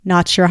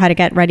Not sure how to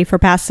get ready for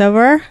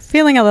Passover?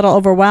 Feeling a little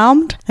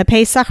overwhelmed? The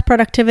Pesach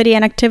Productivity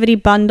and Activity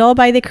Bundle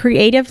by the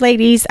creative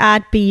ladies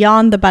at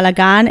Beyond the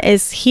Balagan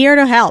is here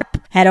to help.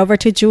 Head over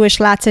to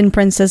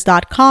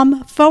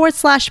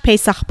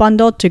jewishlatinprincess.com/Pesach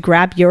Bundle to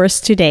grab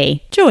yours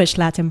today. Jewish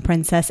Latin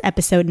Princess,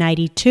 episode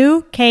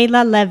 92,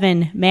 Kayla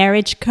Levin,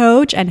 marriage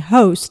coach and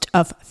host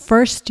of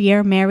First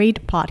Year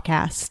Married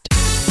podcast.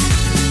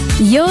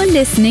 You're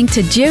listening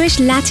to Jewish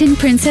Latin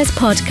Princess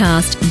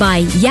podcast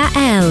by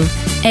Yael.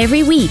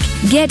 Every week,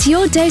 get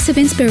your dose of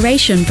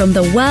inspiration from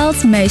the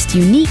world's most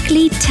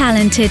uniquely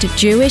talented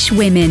Jewish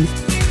women.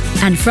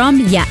 And from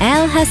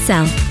Yael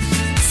herself,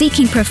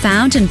 seeking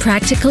profound and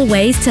practical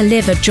ways to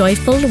live a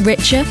joyful,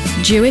 richer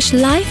Jewish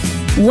life?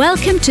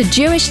 Welcome to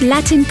Jewish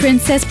Latin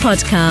Princess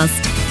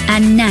podcast.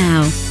 And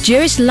now,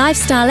 Jewish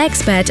lifestyle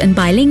expert and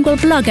bilingual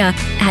blogger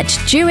at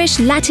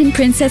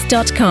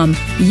jewishlatinprincess.com,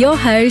 your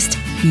host,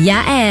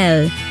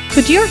 Yael.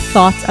 Could your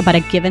thoughts about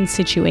a given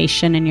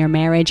situation in your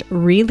marriage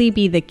really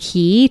be the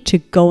key to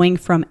going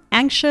from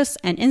anxious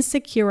and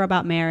insecure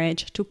about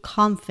marriage to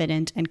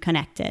confident and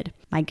connected?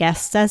 My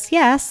guest says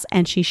yes,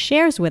 and she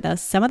shares with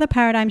us some of the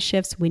paradigm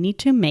shifts we need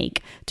to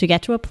make to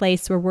get to a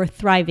place where we're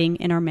thriving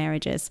in our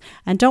marriages.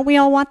 And don't we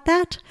all want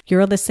that?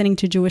 You're listening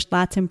to Jewish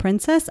Latin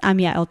Princess. I'm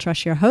Yael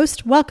Trush, your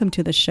host. Welcome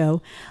to the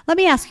show. Let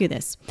me ask you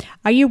this.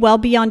 Are you well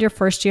beyond your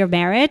first year of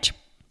marriage?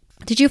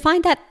 Did you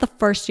find that the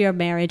first year of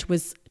marriage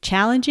was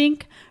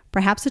challenging?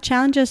 Perhaps the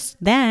challenges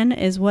then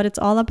is what it's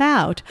all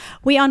about.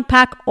 We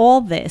unpack all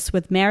this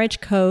with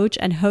marriage coach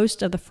and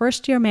host of the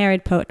First Year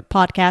Married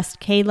podcast,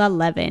 Kayla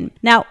Levin.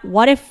 Now,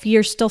 what if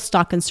you're still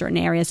stuck in certain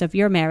areas of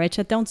your marriage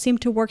that don't seem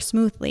to work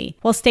smoothly?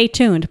 Well, stay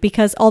tuned,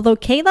 because although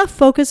Kayla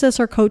focuses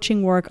her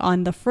coaching work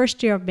on the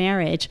first year of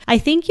marriage, I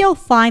think you'll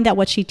find that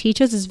what she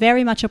teaches is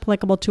very much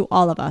applicable to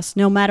all of us,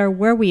 no matter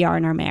where we are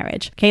in our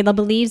marriage. Kayla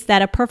believes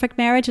that a perfect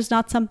marriage is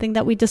not something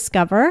that we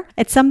discover,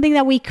 it's something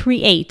that we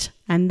create.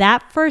 And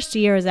that first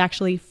year is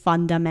actually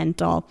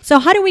fundamental. So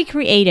how do we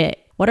create it?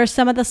 What are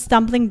some of the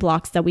stumbling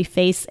blocks that we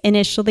face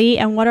initially?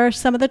 And what are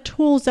some of the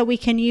tools that we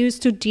can use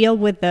to deal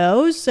with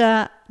those,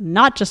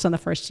 not just on the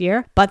first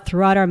year, but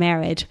throughout our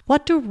marriage?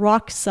 What do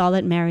rock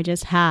solid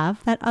marriages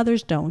have that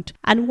others don't?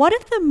 And what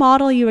if the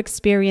model you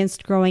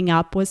experienced growing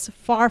up was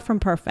far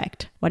from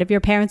perfect? What if your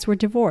parents were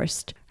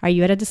divorced? Are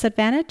you at a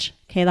disadvantage?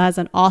 Kayla has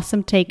an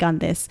awesome take on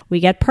this. We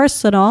get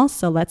personal,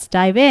 so let's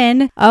dive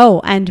in.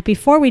 Oh, and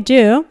before we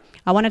do,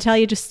 I want to tell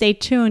you to stay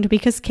tuned,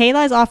 because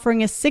Kayla is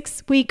offering a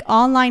 6-week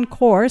online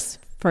course,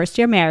 First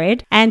Year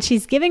Married, and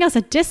she's giving us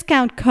a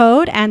discount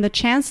code and the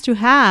chance to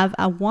have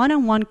a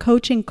one-on-one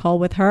coaching call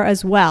with her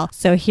as well.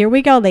 So here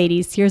we go,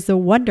 ladies. Here's the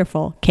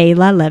wonderful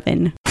Kayla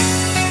Levin.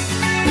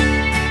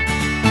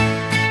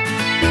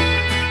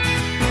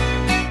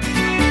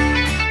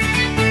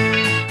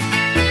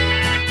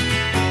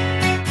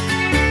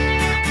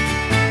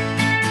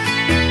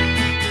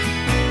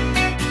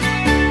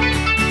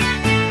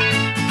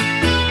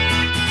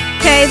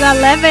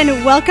 Kayla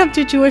Levin, welcome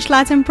to Jewish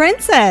Latin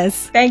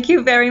Princess. Thank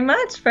you very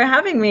much for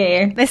having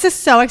me. This is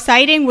so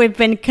exciting. We've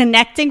been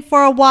connecting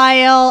for a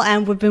while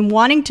and we've been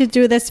wanting to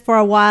do this for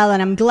a while,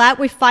 and I'm glad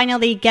we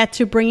finally get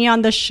to bring you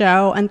on the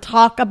show and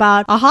talk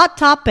about a hot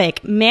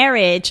topic,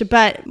 marriage,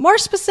 but more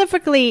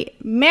specifically,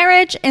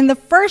 marriage in the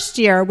first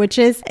year, which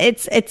is,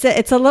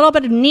 it's a little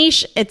bit of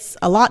niche. It's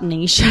a lot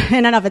niche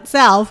in and of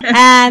itself.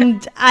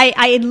 And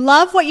I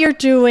love what you're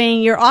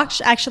doing. You're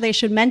actually, I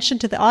should mention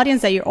to the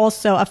audience that you're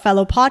also a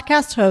fellow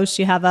podcast host.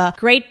 You have a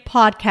great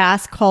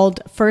podcast called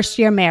First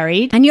Year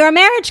Married, and you're a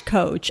marriage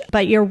coach,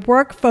 but your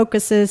work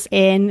focuses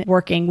in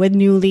working with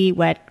newly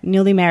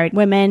married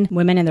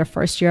women in their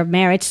first year of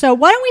marriage. So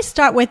why don't we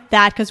start with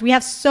that? Because we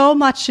have so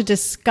much to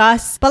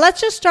discuss, but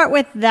let's just start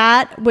with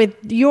that, with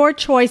your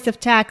choice of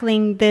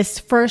tackling this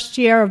first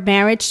year of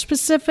marriage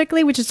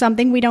specifically, which is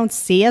something we don't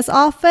see as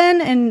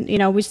often. And,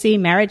 we see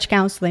marriage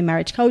counseling,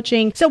 marriage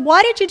coaching. So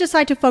why did you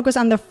decide to focus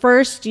on the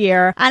first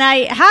year? And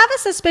I have a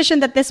suspicion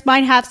that this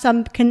might have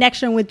some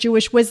connection with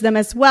Jewish wisdom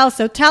as well.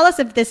 So tell us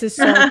if this is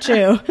so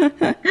too.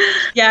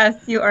 Yes,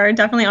 you are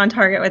definitely on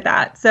target with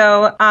that.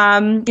 So,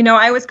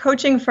 I was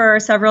coaching for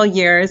several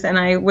years, and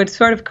I would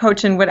sort of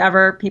coach in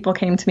whatever people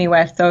came to me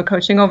with. So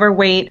coaching over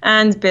weight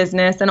and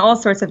business and all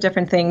sorts of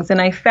different things.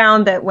 And I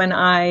found that when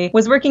I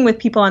was working with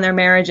people on their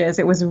marriages,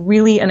 it was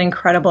really an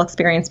incredible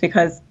experience,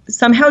 because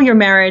somehow your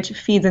marriage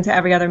feeds into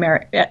every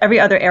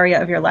other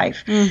area of your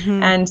life.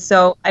 Mm-hmm. And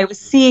so I was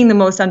seeing the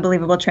most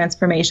unbelievable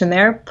transformation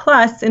there.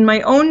 Plus, in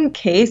my own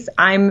case,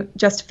 I'm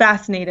just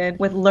fascinated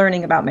with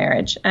learning about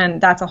marriage.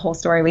 And that's a whole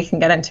story we can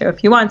get into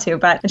if you want to,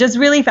 but just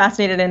really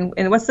fascinated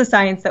in what's the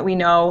science that we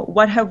know,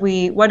 what have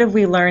we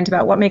learned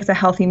about what makes a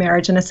healthy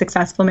marriage and a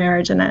successful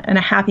marriage and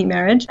a happy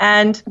marriage.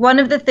 And one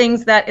of the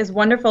things that is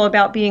wonderful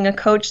about being a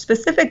coach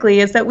specifically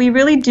is that we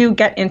really do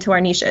get into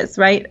our niches,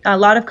 right? A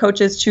lot of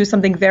coaches choose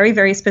something very,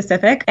 very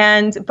specific.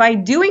 And by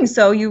doing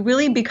so, you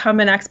really become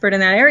an expert in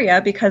that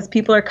area, because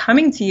people are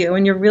coming to you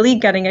and you're really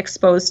getting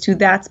exposed to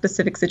that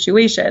specific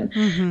situation.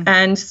 Mm-hmm.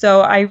 And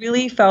so I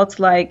really felt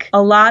like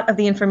a lot of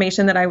the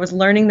information that I was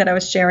learning, that I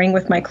was sharing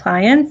with my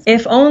clients,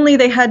 if only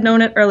they had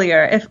known it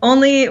earlier, if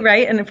only,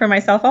 right? And for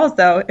myself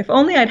also, if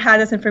only I'd had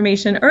this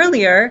information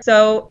earlier.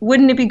 So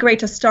wouldn't it be great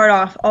to start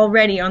off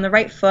already on the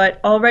right foot,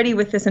 already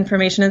with this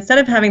information, instead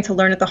of having to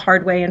learn it the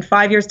hard way and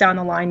 5 years down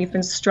the line, you've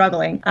been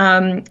struggling.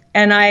 And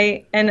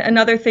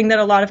another thing that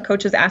a lot of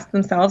coaches ask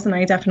themselves, and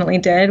I definitely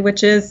did,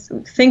 which is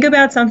think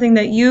about something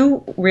that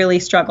you really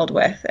struggled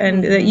with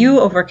and that you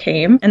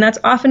overcame. And that's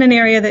often an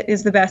area that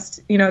is the best,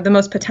 the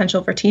most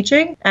potential for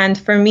teaching. And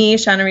for me,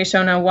 Shana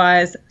Rishona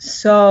was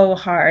so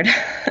hard.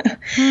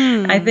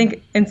 I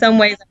think in some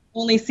ways, I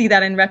only see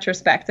that in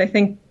retrospect. I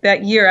think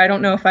that year, I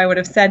don't know if I would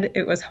have said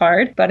it was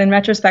hard, but in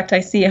retrospect,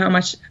 I see how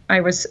much I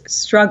was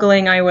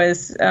struggling. I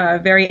was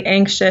very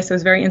anxious. I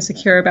was very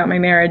insecure about my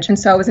marriage. And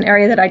so it was an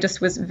area that I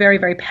just was very,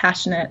 very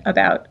passionate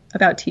about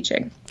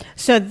teaching.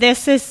 So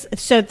this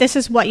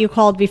is what you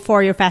called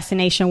before your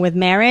fascination with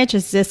marriage.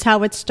 Is this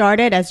how it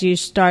started as you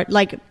start,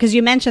 because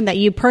you mentioned that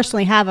you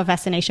personally have a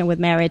fascination with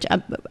marriage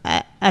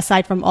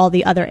aside from all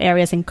the other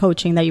areas in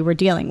coaching that you were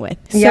dealing with.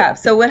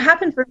 So what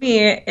happened for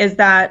me is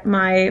that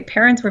my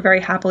parents were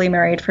very happily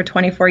married for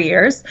 24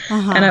 years.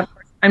 And of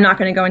course, I'm not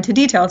going to go into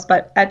details,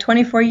 but at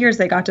 24 years,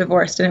 they got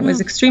divorced and it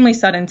was extremely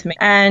sudden to me.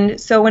 And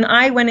so when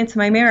I went into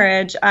my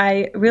marriage,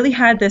 I really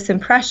had this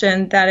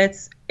impression that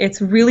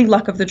it's really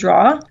luck of the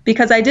draw,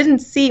 because I didn't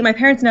see, my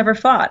parents never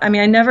fought. I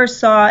mean, I never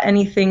saw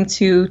anything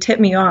to tip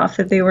me off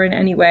that they were in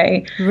any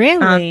way.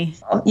 Really?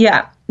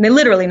 Yeah. They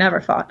literally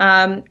never fought.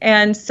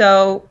 And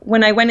so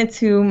when I went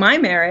into my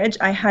marriage,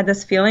 I had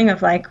this feeling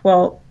of like,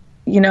 well,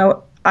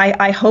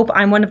 I hope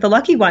I'm one of the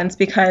lucky ones,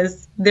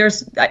 because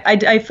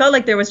I felt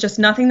like there was just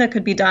nothing that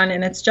could be done,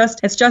 and it's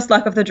just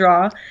luck of the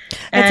draw.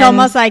 And it's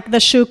almost like the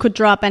shoe could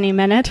drop any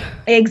minute.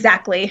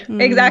 Exactly.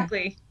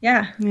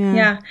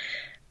 Yeah.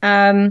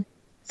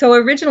 So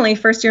originally,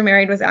 First Year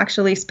Married was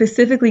actually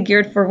specifically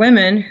geared for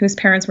women whose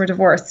parents were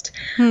divorced.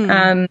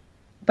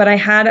 But I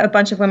had a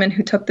bunch of women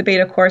who took the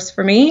beta course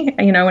for me,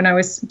 when I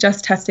was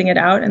just testing it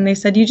out. And they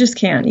said, you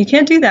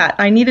can't do that.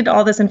 I needed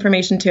all this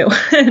information too.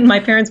 And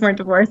my parents weren't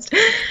divorced.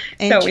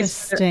 So we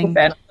started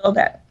a little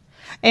bit.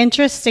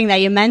 Interesting that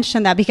you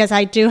mentioned that, because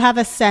I do have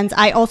a sense.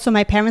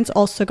 My parents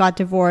also got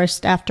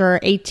divorced after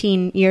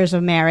 18 years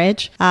of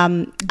marriage.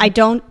 I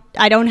don't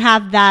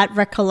have that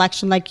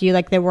recollection like you,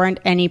 like there weren't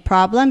any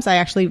problems. I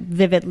actually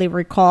vividly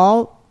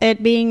recall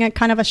it being a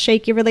kind of a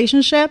shaky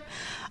relationship.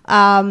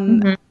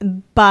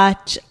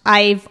 But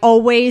I've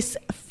always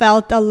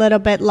felt a little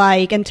bit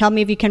like, and tell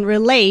me if you can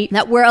relate,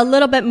 that we're a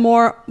little bit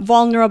more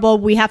vulnerable.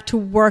 We have to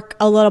work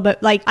a little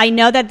bit. Like, I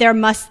know that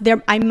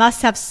I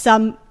must have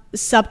some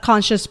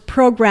subconscious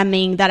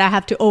programming that I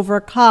have to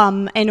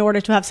overcome in order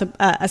to have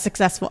a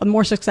successful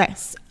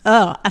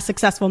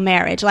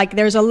marriage. Like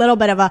there's a little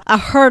bit of a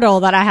hurdle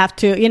that I have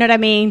to,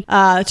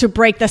 to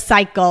break the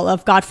cycle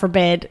of, God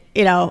forbid,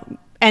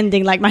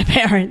 ending like my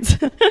parents.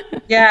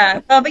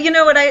 Yeah. Well, but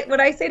what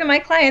I say to my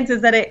clients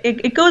is that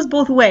it goes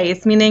both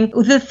ways, meaning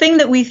the thing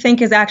that we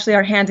think is actually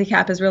our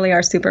handicap is really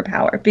our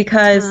superpower,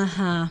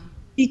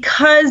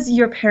 because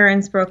your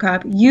parents broke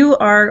up, you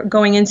are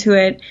going into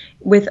it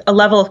with a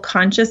level of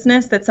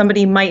consciousness that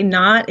somebody might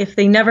not, if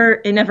it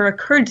never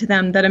occurred to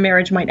them that a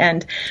marriage might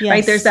end. Yes.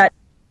 Right? There's that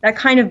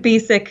kind of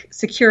basic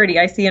security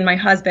I see in my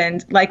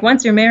husband. Like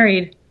once you're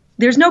married,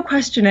 there's no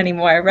question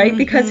anymore, right?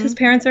 Because his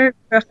parents are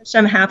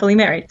happily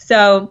married.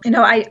 So,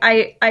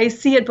 I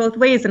see it both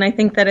ways. And I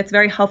think that it's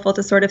very helpful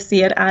to sort of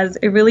see it as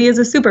it really is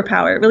a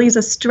superpower. It really is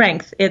a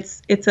strength.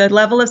 It's a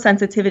level of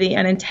sensitivity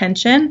and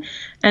intention,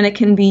 and it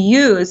can be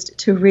used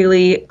to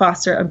really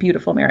foster a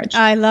beautiful marriage.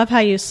 I love how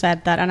you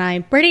said that. And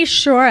I'm pretty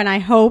sure, and I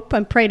hope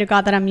and pray to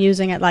God that I'm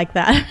using it like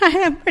that. I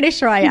am pretty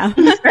sure I am.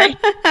 Right.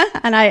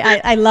 And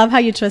I love how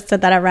you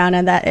twisted that around,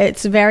 and that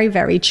it's very,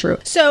 very true.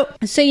 So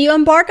you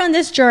embark on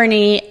this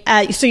journey.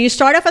 So you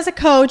start off as a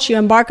coach, you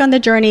embark on the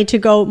journey to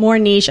go more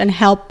niche and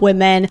help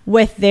women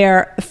with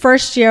their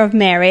first year of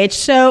marriage.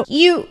 So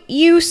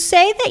you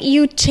say that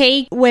you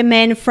take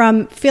women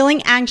from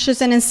feeling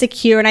anxious and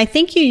insecure, and I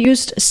think you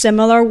used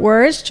similar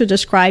words to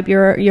describe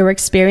your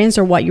experience,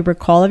 or what you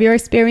recall of your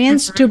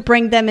experience, to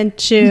bring them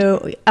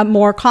into a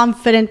more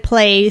confident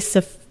place,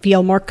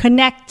 feel more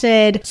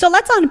connected. So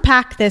let's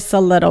unpack this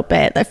a little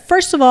bit.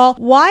 First of all,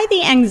 why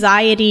the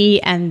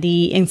anxiety and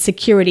the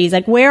insecurities?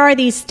 Like, where are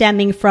these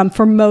stemming from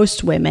for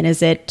most women?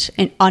 Is it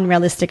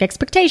unrealistic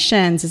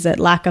expectations? Is it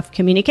lack of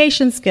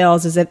communication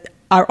skills? Is it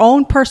our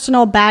own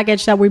personal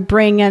baggage that we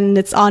bring and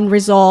it's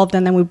unresolved,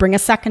 and then we bring a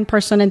second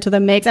person into the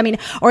mix? I mean,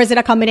 or is it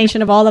a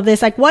combination of all of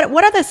this? Like, what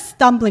are the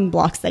stumbling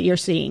blocks that you're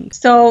seeing?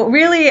 So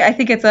really, I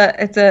think it's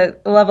a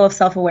level of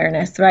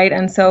self-awareness, right?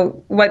 And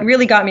so what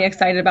really got me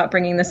excited about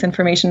bringing this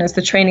information is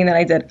the training that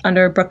I did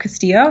under Brooke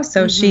Castillo.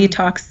 So she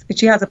has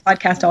a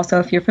podcast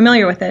also, if you're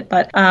familiar with it,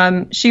 but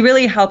she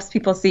really helps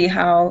people see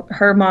how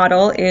her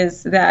model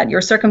is that your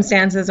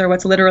circumstances are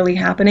what's literally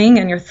happening,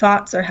 and your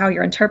thoughts are how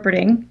you're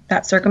interpreting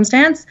that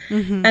circumstance.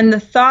 And the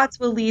thoughts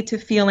will lead to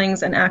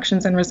feelings and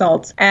actions and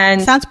results.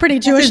 And sounds pretty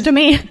Jewish to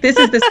me. This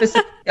is the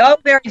specific, oh,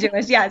 very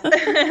Jewish, yes.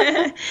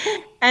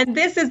 And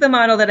this is the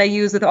model that I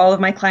use with all of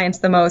my clients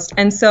the most.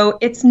 And so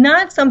it's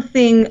not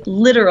something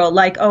literal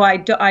like, oh, I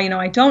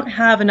don't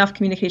have enough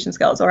communication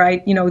skills,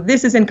 or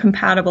this is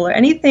incompatible, or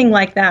anything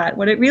like that.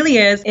 What it really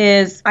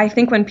is I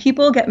think when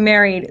people get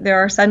married, there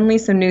are suddenly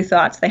some new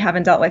thoughts they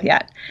haven't dealt with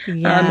yet.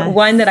 Yes.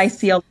 One that I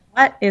see a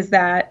lot is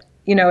that,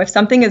 if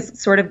something is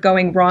sort of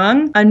going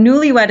wrong, a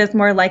newlywed is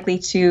more likely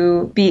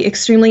to be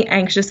extremely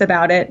anxious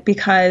about it,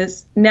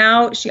 because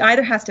now she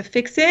either has to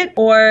fix it,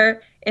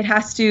 or it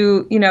has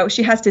to,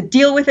 she has to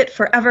deal with it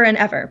forever and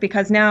ever,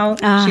 because now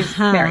she's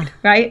married,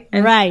 right?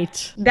 And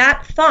right.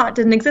 That thought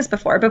didn't exist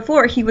before.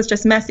 Before, he was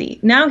just messy.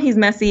 Now he's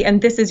messy,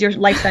 and this is your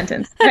life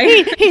sentence.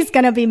 Right? He's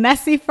going to be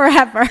messy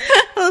forever.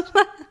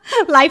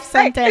 Life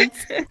sentence.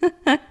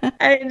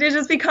 And it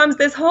just becomes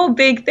this whole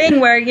big thing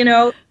where,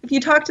 if you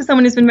talk to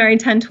someone who's been married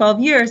 10, 12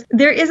 years,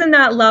 there isn't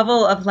that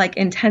level of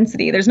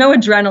intensity. There's no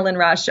adrenaline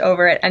rush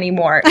over it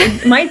anymore.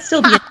 It might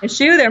still be an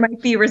issue. There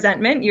might be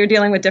resentment. You're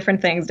dealing with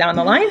different things down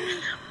the line.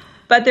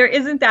 But there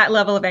isn't that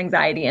level of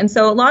anxiety. And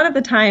so a lot of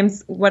the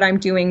times what I'm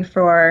doing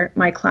for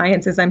my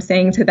clients is I'm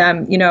saying to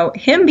them,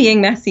 him being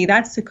messy,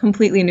 that's a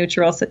completely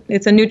neutral.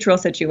 It's a neutral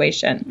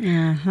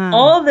situation.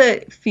 All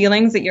the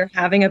feelings that you're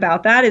having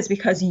about that is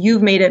because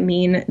you've made it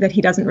mean that he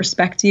doesn't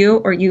respect you,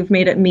 or you've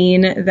made it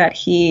mean that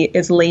he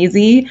is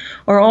lazy,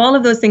 or all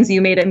of those things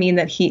you made it mean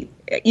that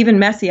even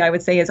messy, I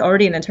would say, is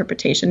already an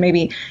interpretation.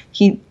 Maybe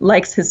he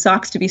likes his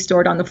socks to be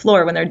stored on the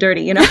floor when they're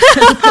dirty, as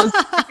opposed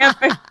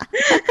to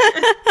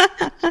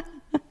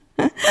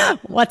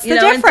What's the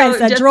difference?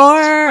 So a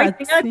drawer?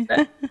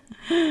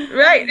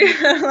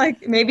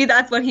 Right. Maybe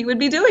that's what he would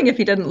be doing if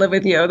he didn't live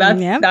with you.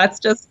 That's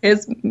just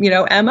his,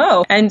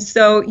 MO. And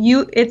so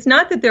it's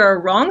not that there are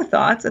wrong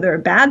thoughts or there are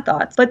bad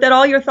thoughts, but that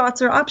all your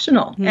thoughts are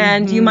optional.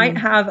 And you might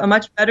have a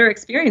much better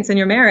experience in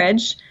your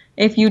marriage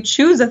if you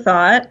choose a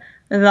thought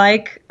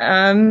like,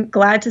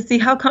 glad to see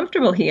how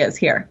comfortable he is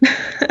here.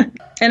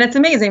 And it's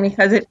amazing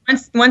because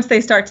once they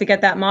start to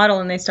get that model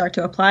and they start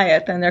to apply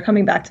it, then they're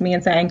coming back to me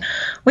and saying,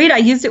 wait, I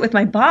used it with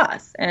my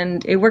boss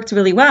and it worked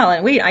really well.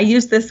 And wait, I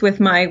used this with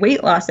my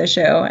weight loss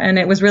issue and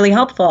it was really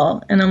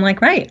helpful. And I'm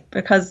like, right,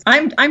 because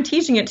I'm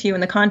teaching it to you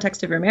in the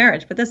context of your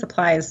marriage, but this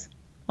applies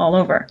all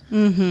over.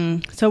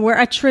 So we're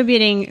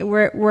attributing,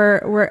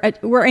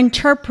 we're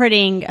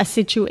interpreting a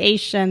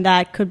situation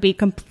that could be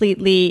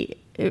completely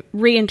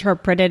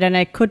reinterpreted, and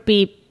it could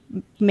be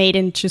made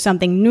into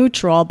something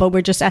neutral, but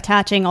we're just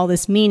attaching all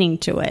this meaning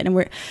to it,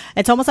 and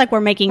it's almost like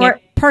we're making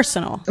it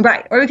personal,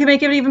 right? Or we can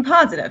make it even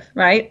positive,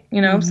 right?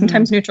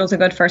 Sometimes neutral is a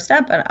good first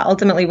step, but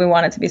ultimately we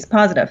want it to be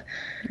positive.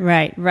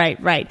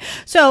 Right.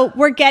 So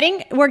we're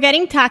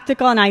getting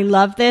tactical, and I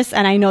love this,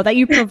 and I know that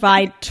you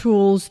provide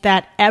tools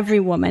that every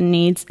woman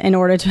needs in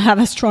order to have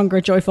a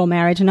stronger, joyful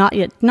marriage,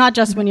 not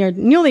just when you're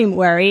newly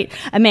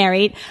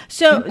married.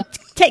 So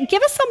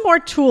give us some more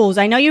tools.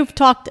 I know you've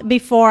talked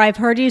before. I've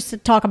heard you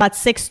talk about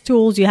 6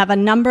 tools. You have a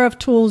number of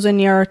tools in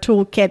your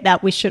toolkit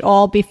that we should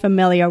all be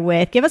familiar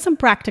with. Give us some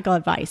practical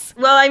advice.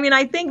 Well,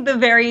 I think the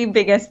very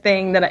biggest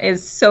thing that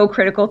is so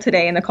critical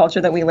today in the culture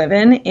that we live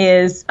in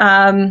is,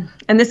 and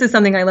this is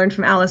something I learned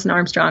from Alison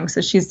Armstrong.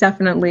 So she's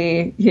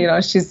definitely,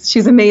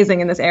 she's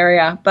amazing in this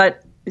area.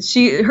 But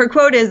her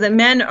quote is that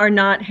men are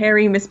not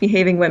hairy,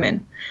 misbehaving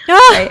women.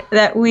 Right?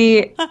 That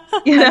we,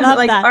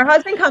 our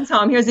husband comes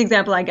home. Here's the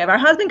example I give. Our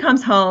husband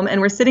comes home and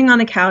we're sitting on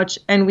the couch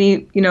and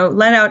we,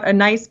 let out a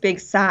nice big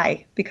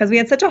sigh because we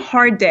had such a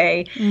hard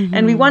day.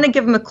 And we want to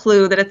give him a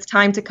clue that it's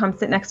time to come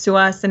sit next to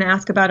us and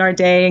ask about our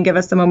day and give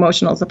us some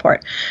emotional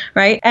support.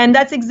 Right. And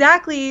that's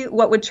exactly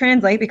what would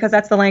translate, because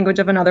that's the language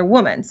of another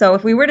woman. So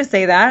if we were to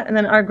say that, and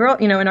then our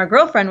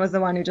girlfriend was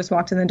the one who just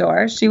walked in the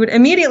door, she would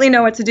immediately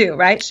know what to do.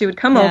 Right. She would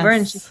come over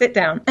and she'd sit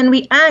down, and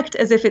we act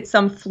as if it's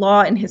some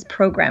flaw in his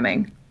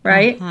programming.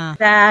 Right?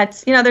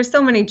 That, there's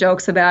so many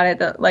jokes about it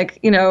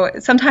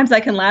that sometimes I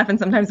can laugh and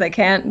sometimes I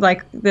can't.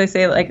 Like they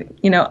say,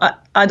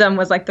 Adam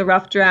was like the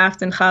rough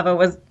draft and Chava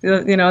was,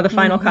 the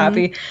final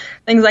copy,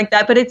 things like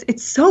that. But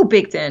it's so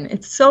baked in.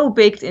 It's so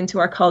baked into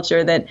our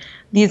culture that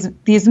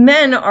these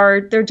men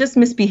they're just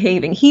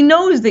misbehaving. He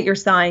knows that you're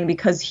sighing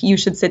because he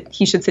should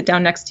sit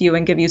down next to you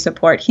and give you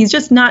support. He's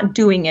just not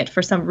doing it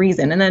for some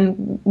reason. And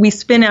then we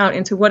spin out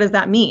into, what does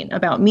that mean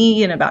about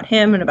me and about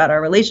him and about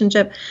our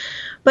relationship?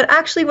 But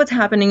actually what's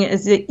happening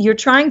is that you're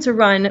trying to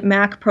run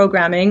Mac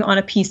programming on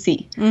a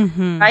PC,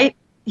 right?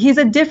 He's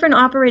a different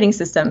operating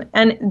system.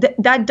 And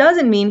that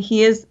doesn't mean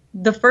he is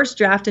the first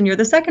draft and you're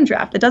the second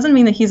draft. It doesn't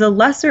mean that he's a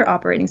lesser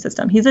operating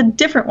system. He's a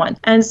different one.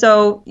 And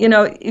so,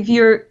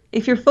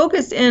 if you're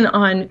focused in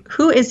on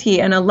who is he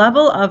and a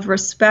level of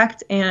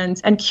respect and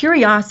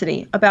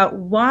curiosity about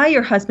why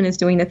your husband is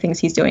doing the things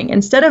he's doing,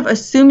 instead of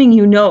assuming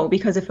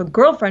because if a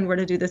girlfriend were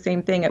to do the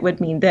same thing, it would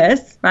mean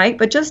this, right?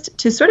 But just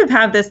to sort of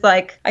have this,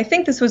 I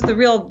think this was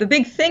the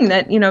big thing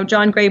that,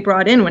 John Gray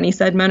brought in when he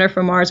said men are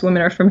from Mars,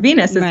 women are from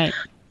Venus, is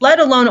let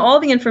alone all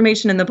the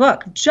information in the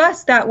book,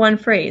 just that one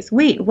phrase.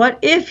 Wait, what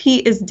if he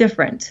is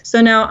different?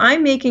 So now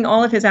I'm making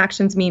all of his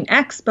actions mean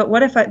X, but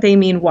what if they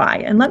mean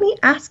Y? And let me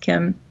ask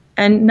him,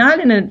 and not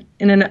in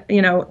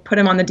a put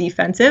him on the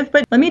defensive,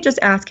 but let me just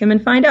ask him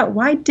and find out,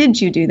 why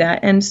did you do that?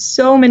 And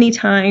so many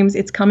times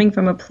it's coming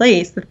from a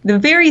place, the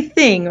very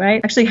thing,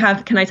 right? Actually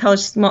can I tell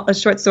a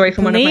short story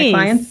from one of my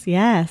clients?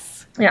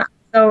 Yes. Yeah.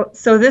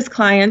 So this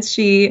client,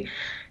 she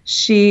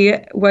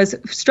was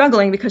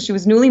struggling because she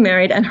was newly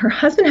married, and her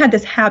husband had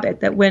this habit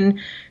that when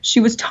she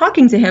was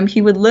talking to him,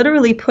 he would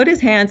literally put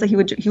his hands, he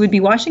would be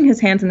washing his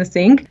hands in the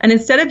sink, and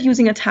instead of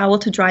using a towel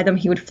to dry them,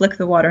 he would flick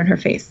the water in her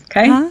face.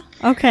 Okay.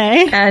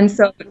 Okay. And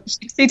so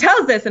she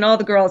tells this, and all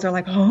the girls are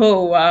like,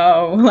 oh,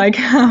 wow, like,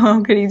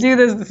 how could he do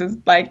this? This is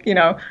like,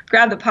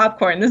 grab the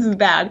popcorn. This is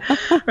bad,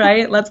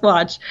 right? Let's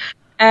watch.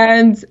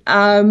 And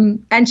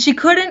she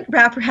couldn't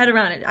wrap her head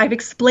around it. I've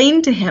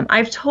explained to him,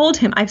 I've told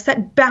him, I've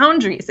set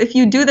boundaries. If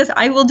you do this,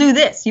 I will do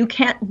this. You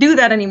can't do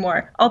that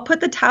anymore. I'll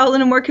put the towel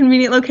in a more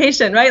convenient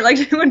location, right?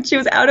 Like when she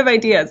was out of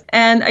ideas.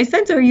 And I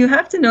said to her, you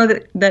have to know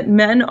that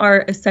men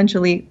are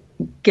essentially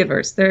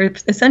givers. They're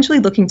essentially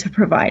looking to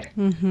provide.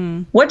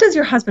 Mm-hmm. What does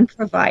your husband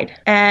provide?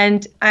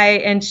 And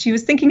she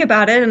was thinking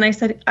about it, and I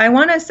said, I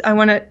want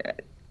to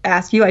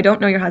ask you, I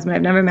don't know your husband,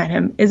 I've never met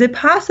him. Is it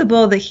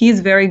possible that he's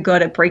very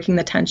good at breaking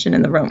the tension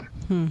in the room?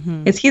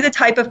 Mm-hmm. Is he the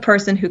type of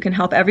person who can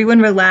help everyone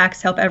relax,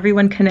 help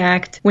everyone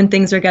connect when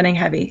things are getting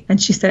heavy?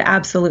 And she said,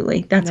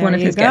 absolutely. That's one of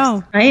his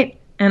gifts, right?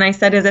 And I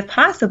said, is it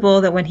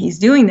possible that when he's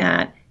doing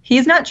that,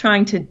 he's not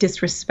trying to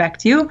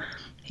disrespect you?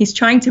 He's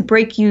trying to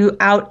break you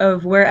out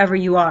of wherever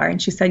you are.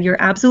 And she said,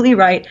 you're absolutely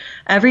right.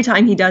 Every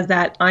time he does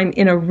that, I'm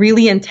in a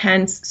really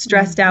intense,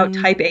 stressed out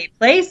type A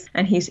place.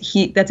 And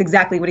that's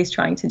exactly what he's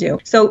trying to do.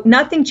 So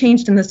nothing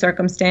changed in the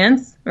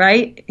circumstance,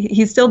 right?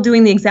 He's still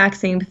doing the exact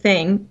same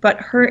thing, but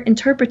her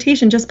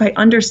interpretation, just by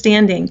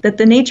understanding that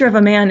the nature of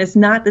a man is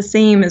not the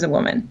same as a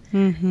woman,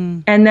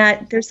 and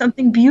that there's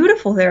something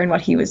beautiful there in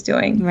what he was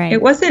doing. Right.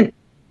 It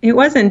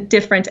wasn't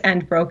different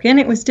and broken.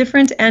 It was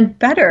different and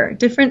better.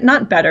 Different,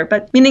 not better,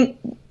 but meaning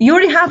you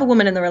already have a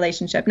woman in the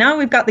relationship. Now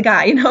we've got the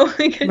guy,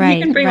 he can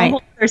bring a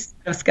whole other set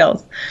of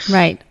skills.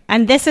 Right.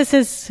 And this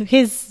is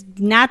his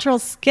natural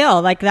skill.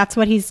 Like that's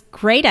what he's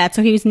great at.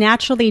 So he's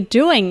naturally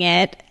doing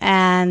it.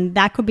 And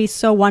that could be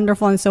so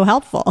wonderful and so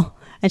helpful.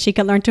 And she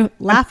can learn to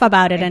laugh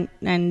about it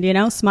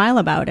and smile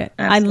about it.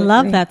 Absolutely. I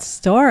love that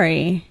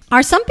story.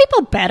 Are some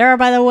people better,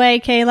 by the way,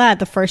 Kayla, at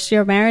the first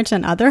year of marriage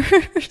than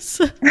others?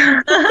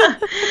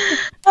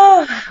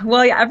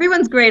 Well, yeah,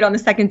 everyone's great on the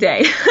second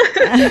day.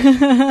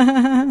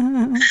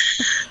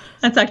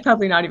 That's actually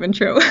probably not even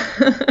true.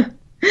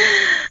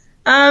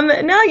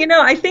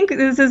 No, I think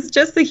this is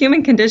just the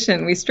human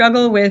condition. We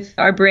struggle with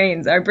our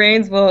brains. Our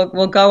brains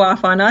will go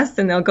off on us,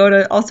 and they'll go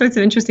to all sorts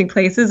of interesting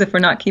places if we're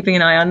not keeping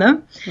an eye on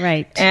them.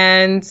 Right.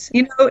 And,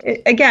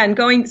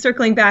 again,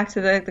 circling back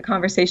to the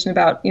conversation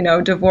about,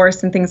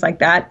 divorce and things like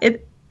that,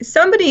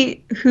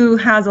 somebody who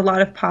has a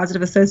lot of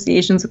positive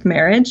associations with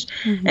marriage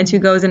and who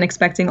goes in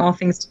expecting all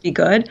things to be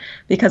good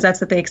because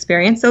that's what they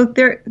experience. So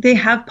they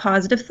have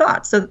positive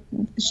thoughts. So,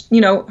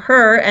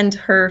 her and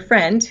her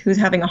friend who's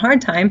having a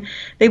hard time,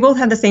 they both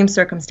have the same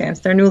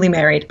circumstance. They're newly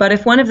married. But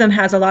if one of them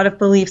has a lot of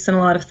beliefs and a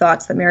lot of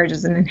thoughts that marriage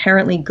is an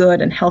inherently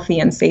good and healthy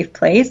and safe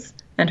place,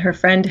 and her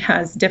friend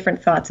has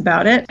different thoughts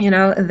about it,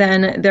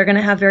 then they're going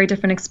to have very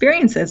different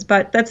experiences.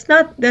 But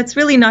that's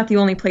really not the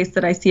only place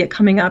that I see it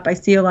coming up. I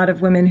see a lot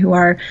of women who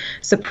are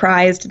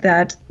surprised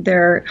that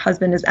their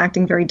husband is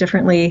acting very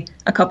differently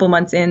a couple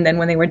months in than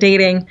when they were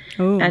dating.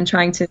 Ooh. And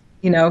trying to,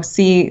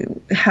 see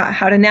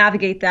how to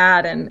navigate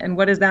that and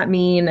what does that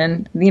mean?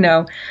 And,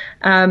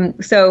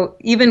 so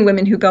even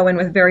women who go in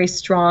with very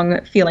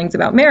strong feelings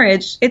about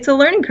marriage, it's a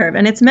learning curve,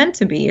 and it's meant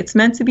to be. It's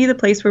meant to be the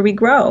place where we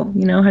grow.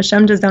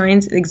 Hashem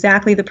designs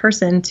exactly the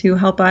person to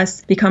help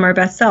us become our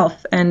best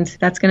self, and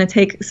that's going to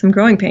take some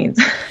growing pains.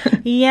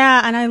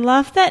 Yeah, and I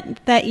love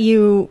that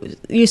you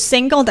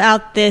singled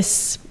out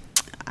this,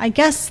 I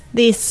guess,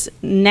 this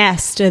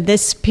nest,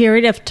 this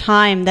period of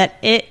time that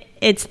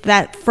it's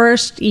that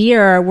first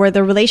year where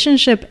the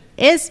relationship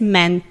is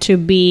meant to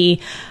be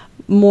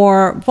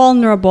more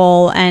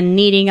vulnerable and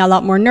needing a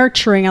lot more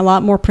nurturing, a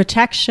lot more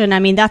protection. I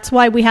mean, that's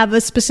why we have a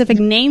specific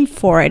name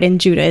for it in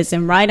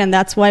Judaism, right? And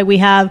that's why we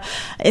have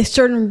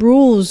certain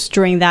rules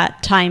during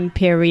that time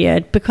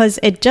period, because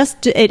it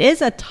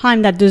is a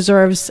time that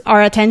deserves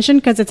our attention,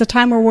 because it's a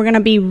time where we're going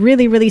to be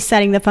really, really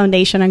setting the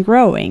foundation and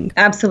growing.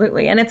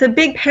 Absolutely. And it's a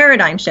big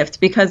paradigm shift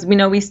because,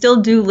 we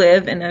still do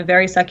live in a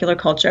very secular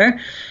culture.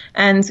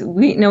 And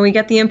we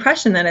get the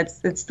impression that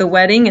it's the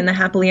wedding and the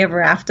happily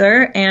ever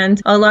after. And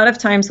a lot of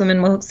times women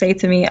women will say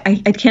to me,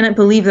 I cannot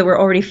believe that we're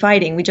already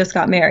fighting. We just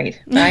got married,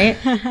 right?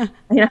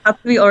 How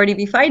could we already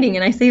be fighting?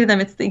 And I say to them,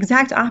 it's the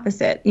exact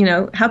opposite.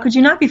 How could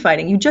you not be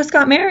fighting? You just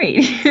got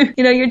married.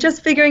 You're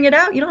just figuring it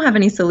out. You don't have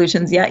any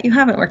solutions yet. You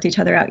haven't worked each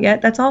other out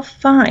yet. That's all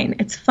fine.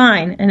 It's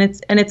fine. And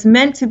it's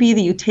meant to be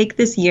that you take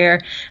this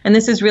year. And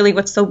this is really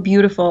what's so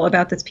beautiful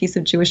about this piece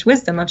of Jewish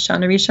wisdom of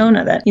Shana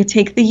Rishona, that you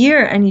take the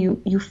year and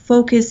you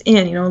focus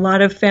in. A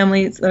lot of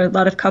families, or a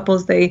lot of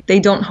couples, they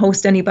don't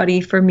host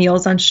anybody for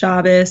meals on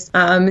Shabbos.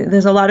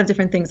 There's a lot of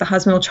different things. The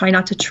husband will try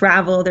not to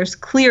travel. There's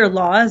clear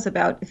laws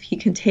about if he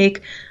can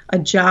take a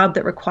job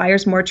that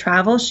requires more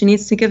travel, she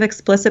needs to give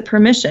explicit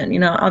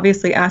permission.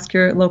 Obviously ask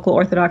your local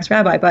Orthodox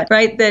rabbi, but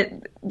right,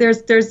 that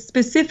there's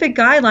specific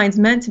guidelines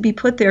meant to be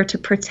put there to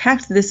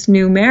protect this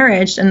new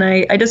marriage. And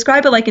I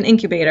describe it like an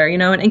incubator.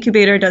 An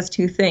incubator does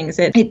two things.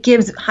 It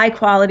gives high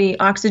quality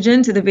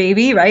oxygen to the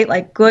baby, right?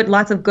 Like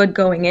lots of good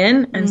going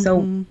in. And so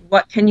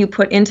what can you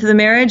put into the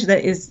marriage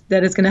that is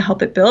going to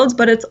help it build?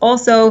 But it's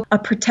also a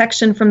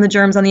protection from the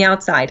germs on the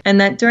outside. And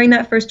that during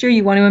that first year,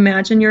 you want to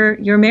imagine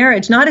your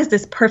marriage not as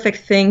this perfect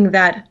thing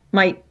that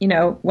might,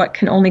 what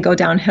can only go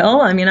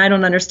downhill. I mean, I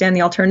don't understand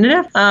the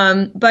alternative.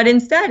 But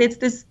instead, it's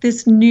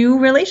this new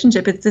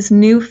relationship. It's this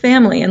new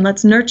family, and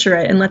let's nurture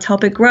it and let's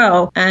help it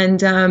grow.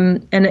 And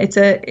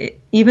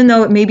even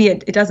though maybe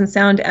it doesn't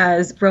sound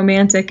as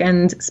romantic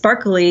and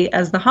sparkly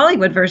as the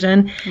Hollywood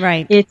version,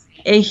 right? It's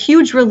a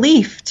huge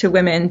relief to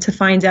women to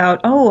find out,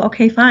 oh,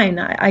 okay, fine.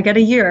 I get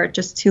a year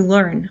just to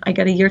learn. I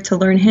get a year to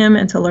learn him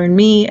and to learn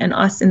me and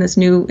us in this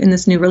new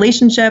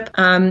relationship.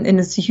 And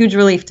it's a huge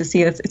relief to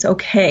see that it's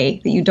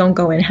okay that you don't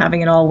go in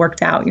having it all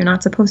worked out. You're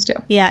not supposed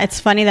to. Yeah, it's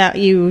funny that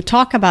you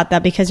talk about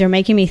that, because you're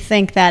making me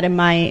think that in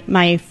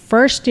my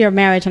first year of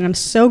marriage, and I'm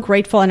so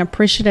grateful and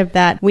appreciative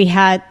that we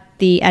had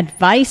the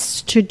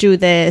advice to do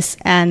this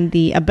and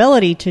the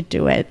ability to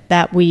do it,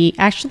 that we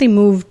actually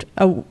moved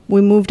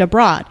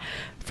abroad.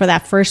 For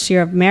that first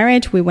year of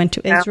marriage, we went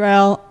to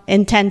Israel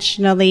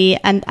intentionally.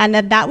 And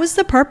that was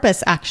the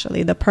purpose,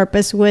 actually. The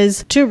purpose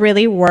was to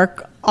really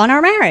work on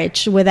our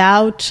marriage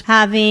without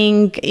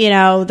having,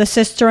 the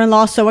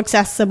sister-in-law so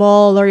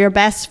accessible, or your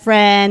best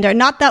friend, or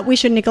not that we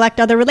should neglect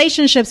other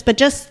relationships, but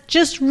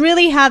just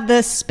really have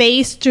the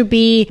space to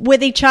be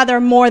with each other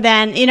more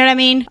than, you know what I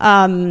mean?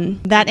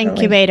 That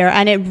incubator.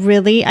 And it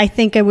really, I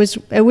think it was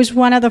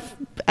one of the,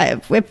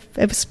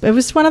 it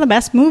was one of the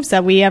best moves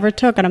that we ever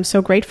took. And I'm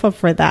so grateful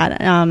for that.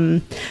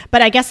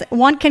 But I guess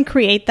one can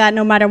create that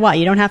no matter what.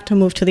 You don't have to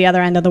move to the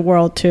other end of the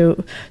world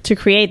to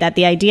create that.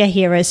 The idea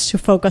here is to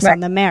focus on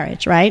the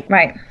marriage, right?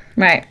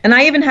 Right. And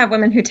I even have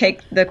women who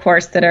take the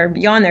course that are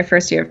beyond their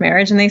first year of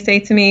marriage, and they say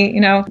to me,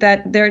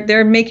 that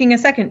they're making a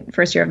second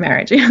first year of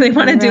marriage. They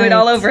want to do it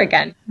all over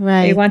again.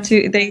 Right. They want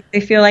to. They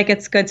feel like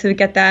it's good to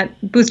get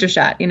that booster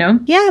shot.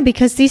 Yeah,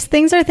 because these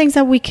things are things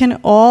that we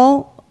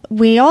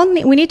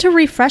need to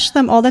refresh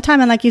them all the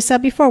time. And like you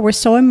said before, we're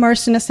so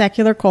immersed in a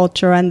secular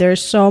culture, and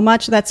there's so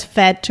much that's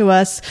fed to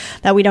us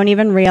that we don't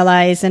even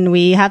realize. And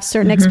we have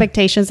certain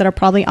expectations that are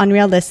probably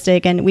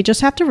unrealistic. And we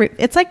just have to,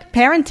 it's like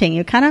parenting.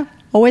 You kind of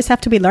always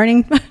have to be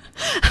learning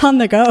on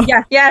the go.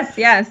 Yes.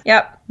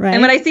 Yep. Right.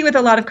 And what I see with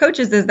a lot of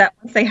coaches is that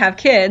once they have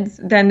kids,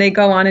 then they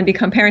go on and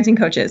become parenting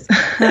coaches.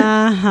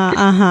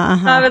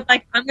 I was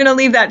like, I'm going to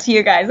leave that to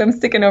you guys. I'm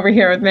sticking over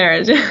here with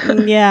marriage.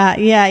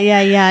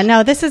 Yeah.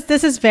 No, this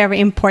is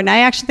very important. I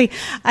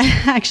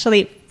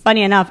actually,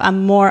 funny enough,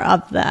 I'm more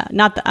of the,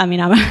 not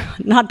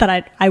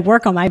that I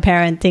work on my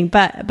parenting,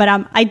 but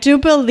I do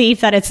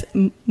believe that it's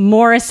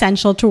more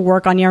essential to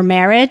work on your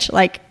marriage.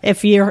 Like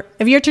if you're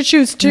to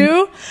choose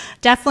two,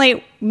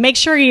 definitely make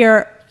sure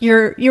you're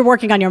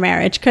working on your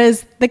marriage,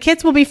 because the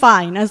kids will be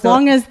fine as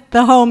long as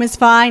the home is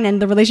fine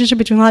and the relationship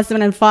between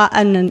husband and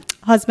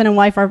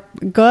wife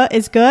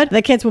is good.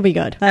 The kids will be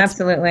good.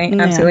 Absolutely.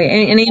 And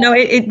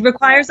it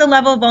requires a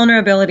level of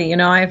vulnerability.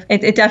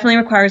 It definitely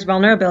requires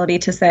vulnerability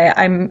to say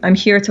I'm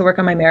here to work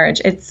on my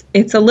marriage.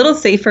 It's a little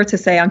safer to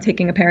say I'm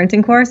taking a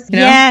parenting course.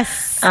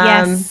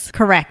 Yes,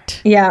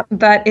 correct. Yeah,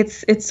 but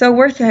it's so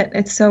worth it.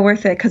 It's so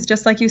worth it, because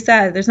just like you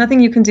said, there's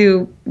nothing you can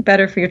do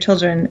better for your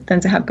children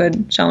than to have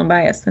good shalom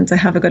bayis, than to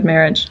have a good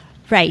marriage.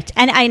 Right.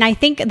 And I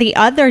think the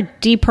other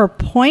deeper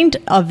point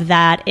of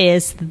that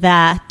is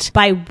that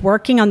by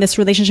working on this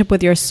relationship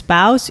with your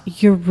spouse,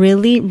 you're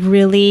really,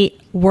 really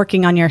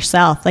working on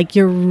yourself. Like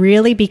you're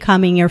really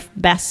becoming your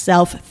best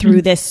self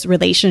through this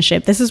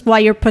relationship. This is why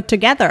you're put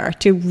together,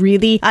 to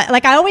really,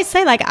 like I always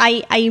say, like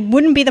I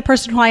wouldn't be the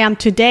person who I am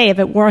today if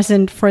it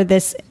wasn't for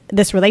this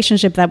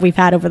relationship that we've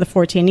had over the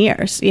 14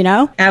 years,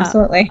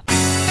 Absolutely.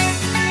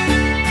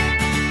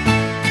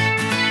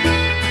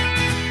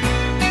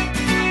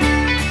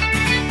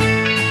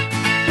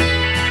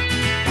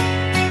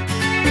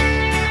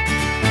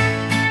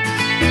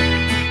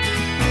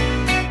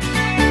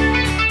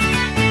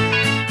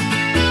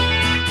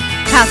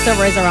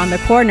 Passover is around the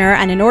corner,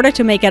 and in order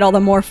to make it all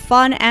the more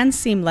fun and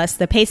seamless,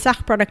 the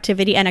Pesach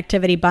Productivity and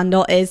Activity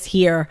Bundle is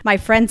here. My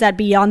friends at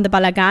Beyond the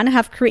Balagan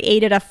have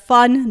created a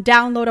fun,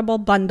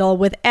 downloadable bundle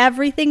with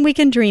everything we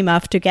can dream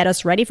of to get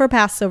us ready for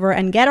Passover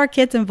and get our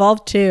kids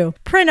involved too.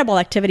 Printable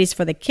activities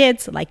for the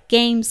kids like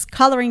games,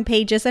 coloring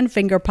pages, and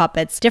finger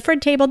puppets,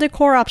 different table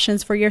decor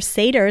options for your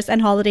seders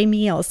and holiday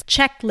meals,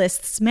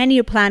 checklists,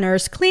 menu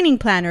planners, cleaning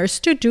planners,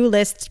 to-do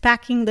lists,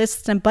 packing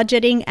lists, and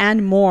budgeting,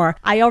 and more.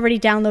 I already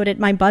downloaded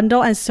my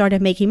bundle and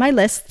started making my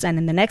lists, and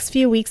in the next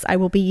few weeks I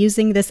will be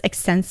using this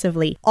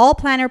extensively. All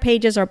planner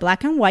pages are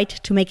black and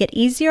white to make it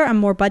easier and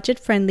more budget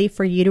friendly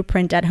for you to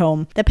print at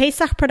home. The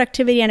Pesach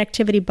Productivity and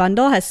Activity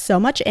Bundle has so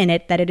much in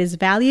it that it is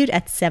valued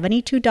at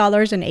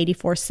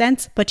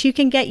 $72.84, but you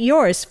can get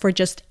yours for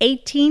just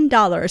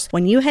 $18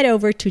 when you head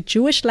over to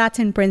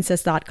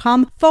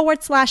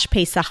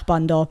JewishLatinPrincess.com/Pesach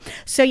Bundle.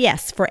 So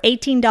yes, for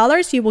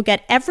 $18 you will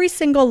get every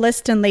single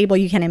list and label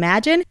you can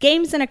imagine,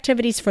 games and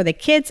activities for the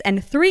kids,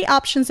 and 3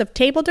 options of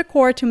table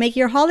decor to make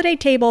your holiday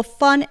table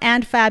fun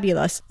and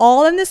fabulous,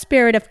 all in the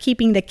spirit of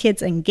keeping the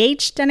kids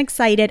engaged and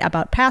excited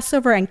about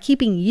Passover and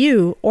keeping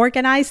you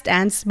organized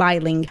and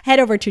smiling. Head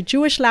over to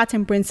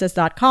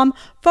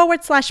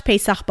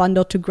JewishLatinPrincess.com/Pesach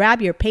Bundle to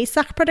grab your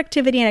Pesach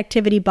Productivity and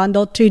Activity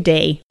Bundle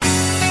today.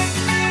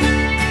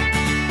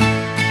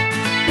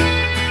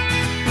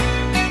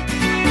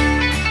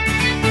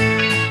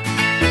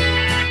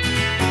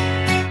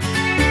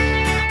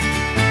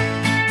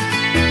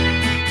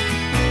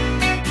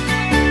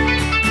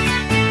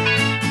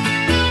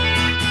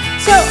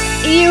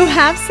 You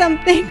have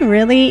something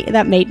really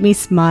that made me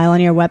smile on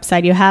your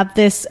website. You have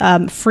this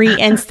free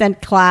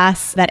instant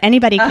class that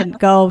anybody can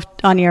go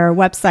on your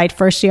website,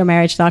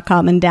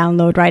 firstyearmarriage.com, and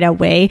download right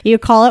away. You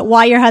call it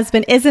Why Your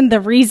Husband Isn't the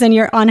Reason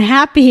You're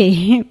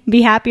Unhappy.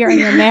 Be happier in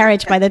your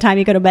marriage by the time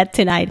you go to bed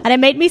tonight. And it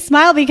made me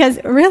smile because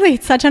really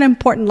it's such an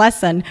important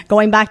lesson,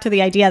 going back to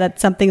the idea that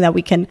something that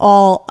we can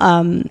all,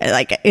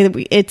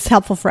 it's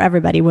helpful for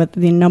everybody with,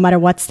 no matter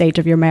what stage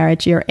of your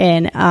marriage you're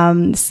in.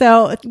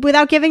 So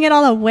without giving it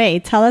all away,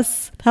 tell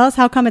us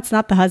how come it's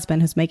not the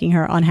husband who's making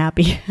her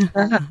unhappy.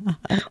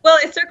 Well,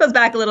 it circles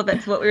back a little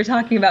bit to what we were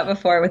talking about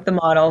before with the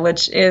model,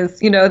 which is,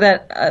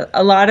 that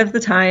a lot of the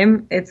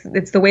time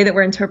it's the way that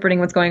we're interpreting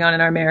what's going on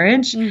in our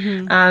marriage.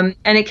 Mm-hmm.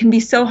 And it can be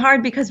so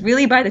hard because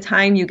really by the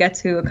time you get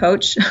to a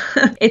coach,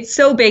 it's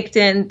so baked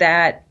in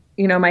that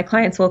my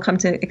clients will come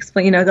to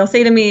explain, they'll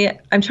say to me,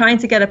 I'm trying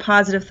to get a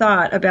positive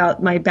thought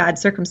about my bad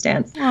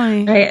circumstance.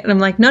 Right? And I'm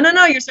like, no,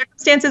 your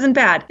circumstance isn't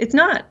bad. It's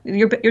not.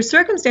 Your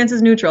circumstance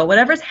is neutral.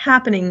 Whatever's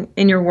happening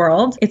in your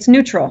world, it's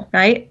neutral,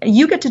 right?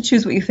 You get to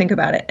choose what you think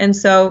about it. And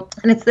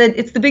it's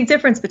the big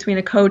difference between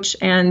a coach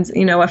and,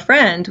 a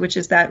friend, which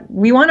is that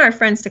we want our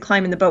friends to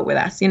climb in the boat with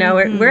us.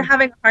 Mm-hmm. We're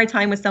having a hard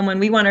time with someone.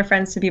 We want our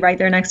friends to be right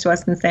there next to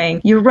us and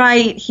saying, you're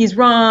right, he's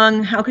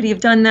wrong. How could he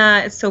have done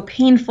that? It's so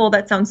painful.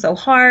 That sounds so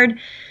hard.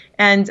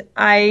 And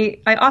I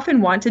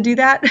often want to do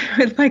that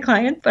with my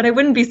clients, but I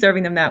wouldn't be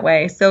serving them that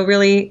way. So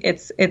really,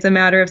 it's a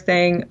matter of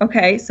saying,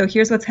 okay, so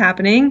here's what's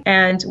happening,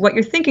 and what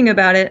you're thinking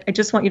about it, I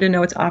just want you to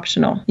know it's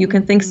optional. You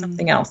can think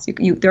something else.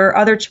 There are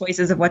other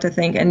choices of what to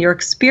think, and your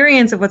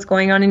experience of what's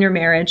going on in your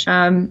marriage,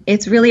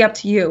 it's really up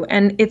to you.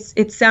 And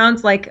it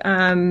sounds like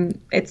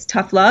it's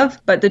tough love,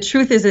 but the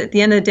truth is, at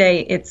the end of the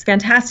day, it's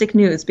fantastic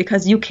news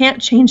because you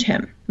can't change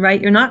him. Right?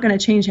 You're not going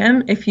to change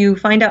him. If you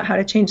find out how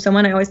to change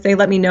someone, I always say,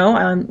 let me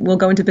know. We'll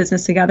go into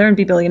business together and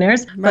be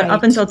billionaires. Right. But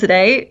up until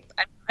today,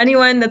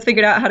 anyone that's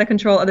figured out how to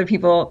control other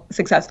people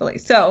successfully.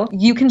 So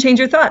you can change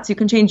your thoughts. You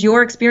can change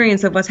your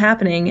experience of what's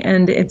happening.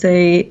 And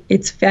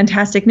it's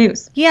fantastic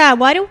news. Yeah.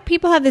 Why do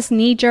people have this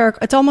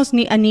it's almost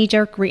a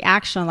knee-jerk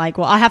reaction? Like,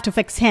 well, I have to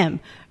fix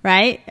him.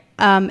 Right?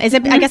 Is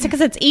it, I guess,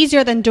 because it's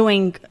easier than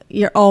doing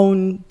your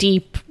own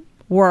deep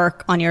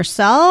work on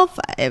yourself.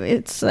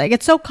 It's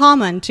so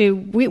common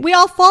we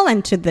all fall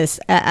into this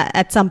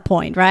at some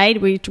point,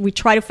 right? We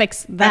try to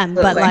fix them.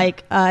 Absolutely.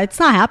 But it's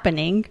not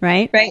happening,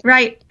 right?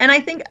 Right. And I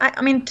think,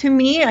 to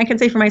me, I can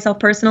say for myself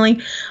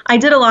personally, I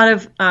did a lot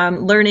of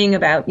learning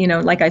about,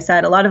 like I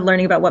said, a lot of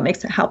learning about what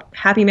makes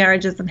happy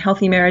marriages and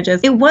healthy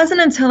marriages. It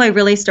wasn't until I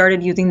really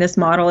started using this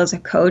model as a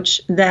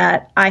coach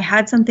that I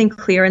had something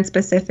clear and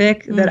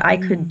specific that I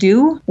could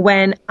do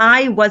when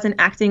I wasn't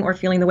acting or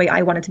feeling the way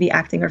I wanted to be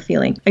acting or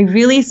feeling.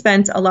 I really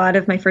spent a lot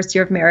of my first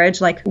year of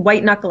marriage like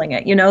white knuckling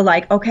it,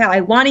 okay,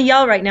 I want to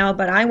yell right now,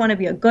 but I want to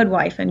be a good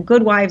wife, and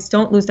good wives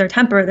don't lose their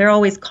temper. They're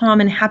always calm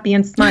and happy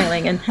and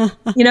smiling. And,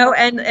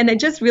 and I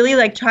just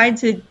really tried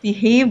to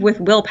behave with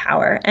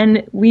willpower.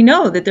 And we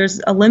know that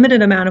there's a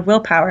limited amount of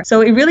willpower. So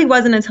it really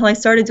wasn't until I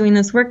started doing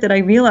this work that I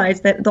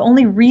realized that the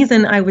only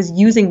reason I was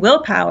using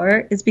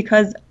willpower is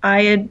because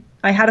I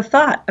had a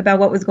thought about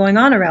what was going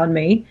on around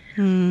me.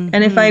 Mm-hmm.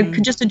 And if I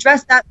could just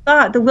address that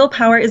thought, the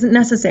willpower isn't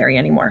necessary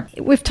anymore.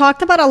 We've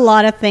talked about a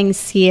lot of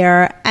things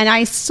here. And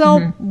I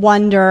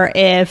wonder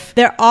if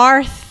there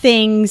are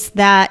things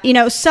that,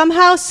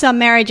 somehow some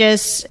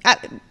marriages,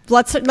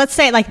 let's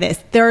say it like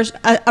this. There's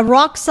a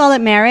rock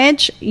solid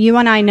marriage. You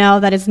and I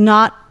know that is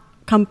not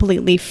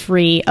completely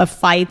free of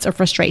fights or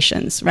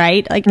frustrations,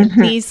 right? Like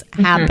these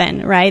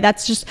happen, right?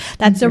 That's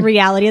the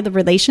reality of the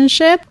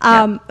relationship.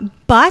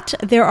 But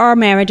there are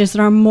marriages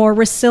that are more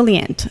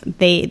resilient.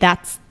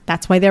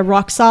 That's why they're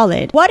rock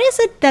solid. What is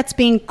it that's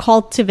being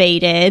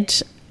cultivated?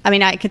 I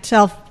mean, I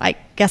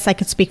guess I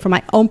could speak from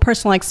my own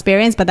personal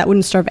experience, but that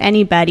wouldn't serve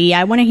anybody.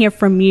 I want to hear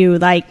from you.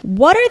 Like,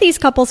 what are these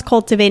couples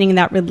cultivating in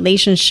that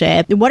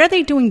relationship? What are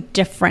they doing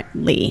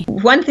differently?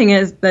 One thing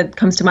that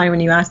comes to mind when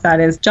you ask that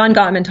is John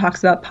Gottman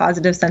talks about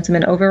positive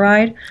sentiment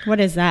override. What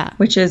is that?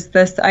 Which is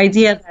this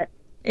idea that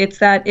it's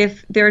that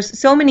if there's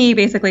so many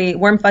basically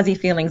warm, fuzzy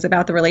feelings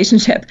about the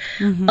relationship,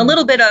 a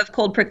little bit of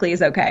cold prickly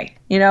is okay.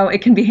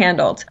 It can be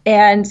handled.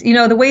 And,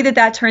 the way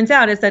that turns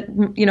out is that,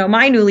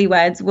 my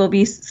newlyweds will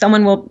be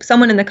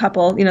someone in the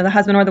couple, the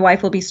husband or the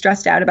wife will be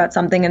stressed out about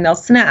something and they'll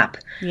snap.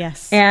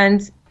 Yes.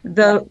 And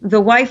the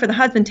wife or the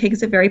husband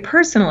takes it very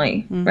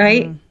personally,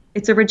 right?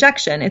 It's a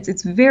rejection.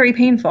 It's very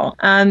painful.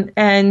 And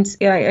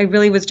I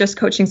really was just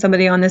coaching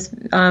somebody on this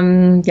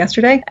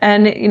yesterday.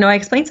 And, I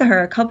explained to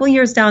her a couple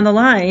years down the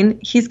line,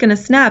 he's going to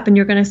snap and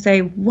you're going to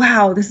say,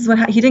 wow, this is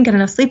what he didn't get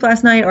enough sleep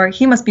last night, or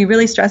he must be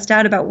really stressed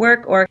out about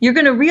work, or you're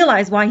going to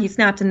realize why he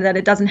snapped and that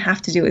it doesn't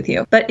have to do with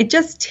you. But it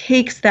just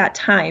takes that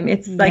time.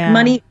 It's like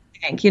money.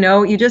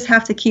 You just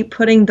have to keep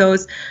putting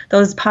those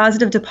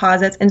positive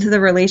deposits into the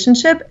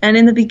relationship. And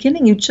in the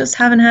beginning, you just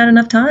haven't had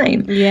enough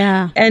time.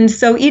 Yeah. And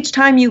so each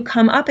time you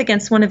come up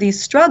against one of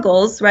these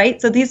struggles, right?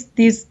 So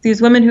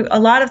these women who, a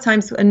lot of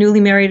times a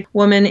newly married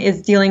woman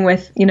is dealing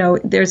with,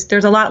 there's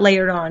a lot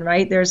layered on,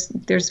 right?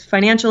 There's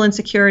financial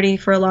insecurity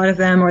for a lot of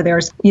them, or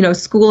there's,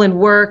 school and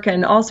work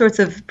and all sorts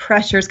of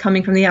pressures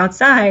coming from the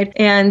outside.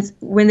 And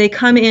when they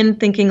come in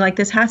thinking like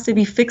this has to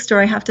be fixed, or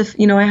I have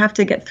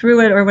to get through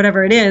it, or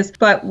whatever it is,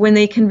 but when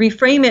they can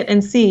reframe it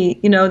and see,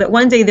 that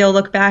one day they'll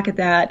look back at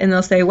that and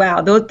they'll say, wow,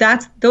 those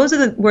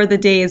were the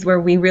days where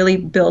we really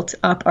built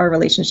up our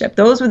relationship.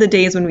 Those were the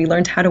days when we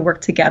learned how to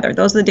work together.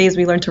 Those are the days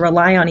we learned to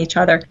rely on each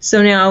other.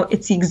 So now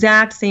it's the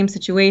exact same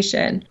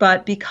situation,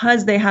 but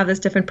because they have this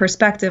different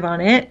perspective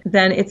on it,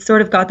 then it's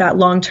sort of got that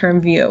long-term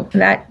view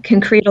that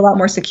can create a lot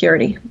more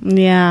security.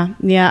 Yeah,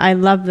 I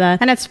love that.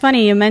 And it's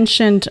funny, you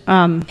mentioned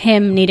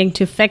him needing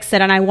to fix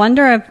it. And I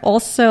wonder if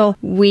also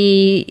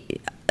we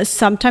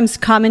sometimes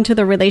come into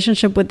the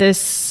relationship with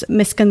this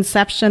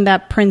misconception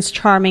that Prince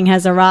Charming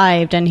has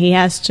arrived and he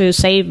has to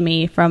save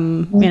me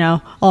from,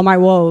 all my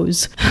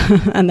woes.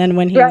 And then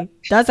when he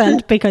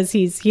doesn't, because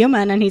he's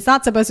human and he's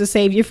not supposed to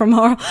save you from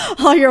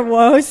all your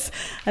woes,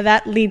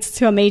 that leads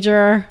to a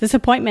major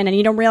disappointment and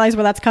you don't realize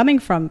where that's coming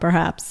from,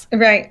 perhaps.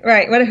 Right.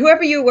 Well,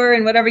 whoever you were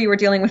and whatever you were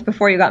dealing with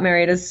before you got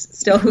married is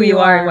still who you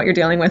are and what you're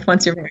dealing with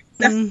once you're married.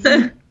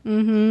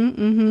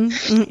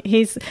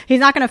 He's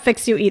not going to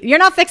fix you either. You're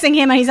not fixing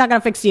him and he's not going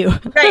to fix you.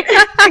 Right.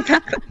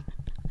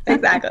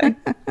 Exactly.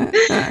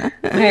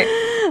 Right.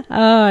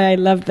 Oh, I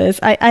love this.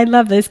 I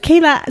love this.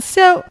 Kayla,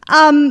 so,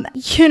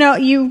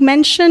 you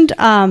mentioned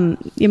on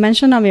your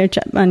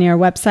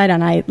website,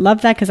 and I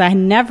love that because I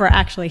never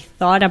actually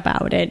thought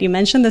about it. You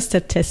mentioned the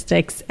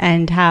statistics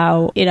and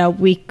how,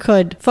 we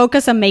could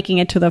focus on making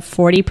it to the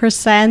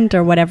 40%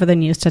 or whatever the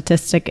new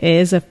statistic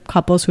is of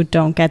couples who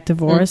don't get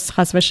divorced,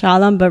 chas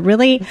v'shalom, but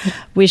really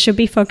we should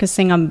be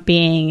focusing on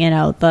being,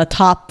 the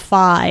top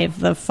 5,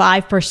 the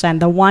 5%,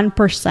 the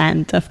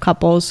 1% of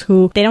couples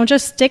who they don't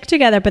just stick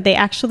together, but they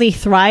actually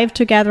thrive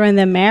together in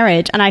their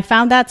marriage. And I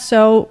found that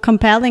so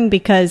compelling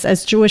because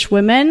as Jewish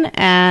women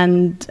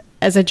and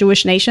as a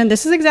Jewish nation,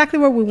 this is exactly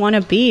where we want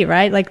to be,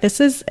 right? Like this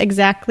is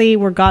exactly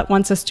where God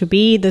wants us to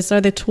be. These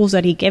are the tools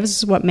that he gives. This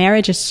is what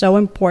marriage is so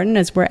important.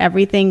 It's where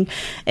everything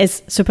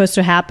is supposed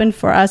to happen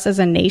for us as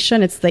a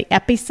nation. It's the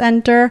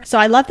epicenter. So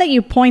I love that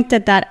you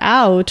pointed that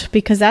out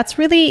because that's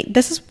really,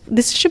 this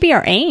should be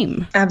our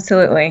aim.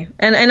 Absolutely.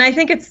 And I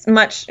think it's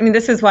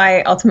this is why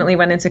I ultimately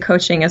went into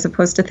coaching as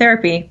opposed to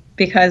therapy,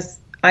 because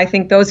I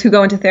think those who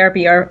go into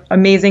therapy are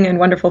amazing and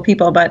wonderful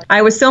people, but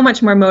I was so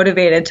much more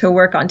motivated to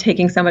work on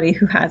taking somebody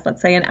who has,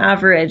 let's say, an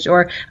average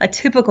or a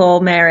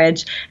typical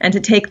marriage and to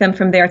take them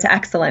from there to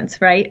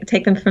excellence, right?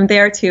 Take them from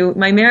there to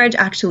my marriage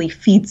actually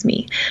feeds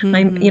me.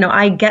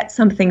 I get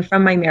something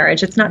from my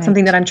marriage. It's not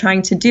something that I'm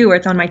trying to do or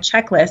it's on my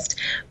checklist,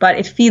 but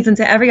it feeds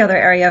into every other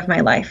area of my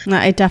life.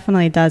 It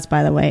definitely does,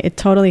 by the way. It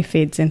totally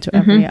feeds into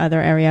every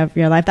other area of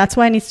your life. That's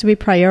why it needs to be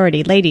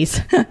priority.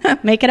 Ladies,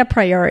 make it a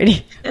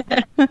priority.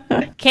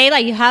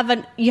 Kayla,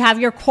 you have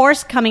your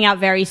course coming out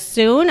very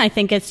soon. I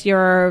think it's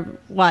your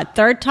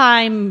third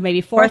time,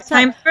 maybe fourth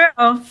time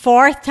through.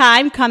 Fourth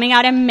time coming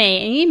out in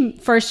May.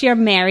 First year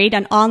married,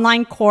 an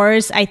online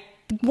course.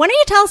 Why don't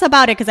you tell us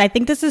about it? Because I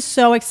think this is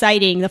so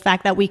exciting, the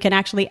fact that we can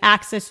actually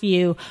access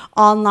you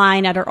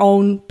online at our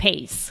own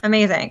pace.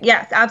 Amazing.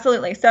 Yes,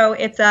 absolutely. So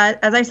it's as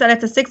I said,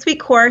 it's a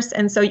 6-week course.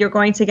 And so you're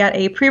going to get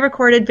a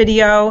pre-recorded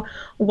video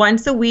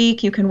once a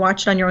week. You can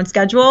watch it on your own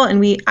schedule. And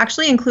we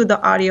actually include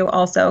the audio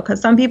also,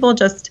 because some people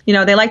just,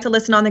 they like to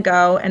listen on the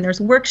go, and there's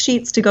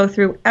worksheets to go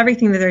through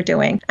everything that they're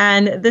doing.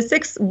 And the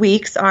 6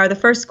 weeks are the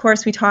first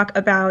course we talk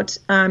about.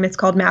 It's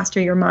called Master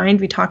Your Mind.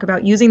 We talk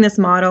about using this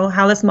model,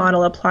 how this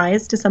model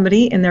applies to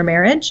somebody in their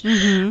marriage.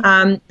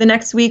 The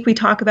next week, we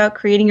talk about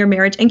creating your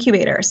marriage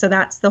incubator. So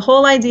that's the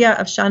whole idea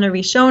of Shana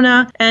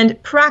Rishona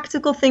and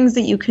practical things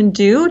that you can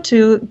do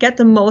to get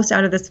the most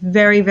out of this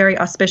very, very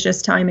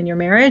auspicious time in your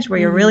marriage where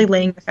you're really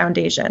laying the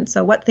foundation.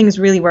 So what things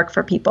really work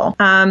for people.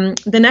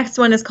 The next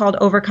one is called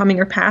Overcoming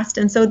Your Past.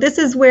 And so this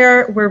is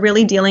where we're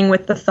really dealing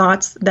with the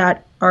thoughts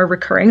that are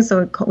recurring.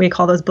 So we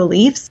call those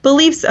beliefs.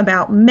 Beliefs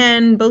about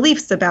men,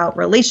 beliefs about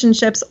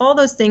relationships, all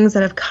those things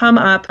that have come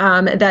up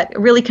that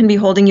really can be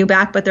holding you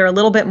back, but they're a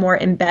little bit more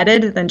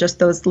embedded than just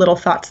those little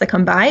thoughts that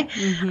come by.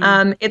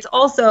 It's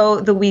also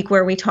the week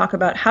where we talk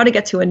about how to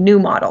get to a new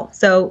model.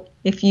 So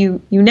if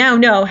you now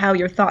know how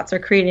your thoughts are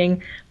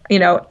creating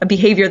a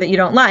behavior that you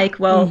don't like,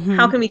 well,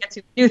 how can we get to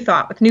a new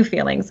thought with new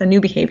feelings and new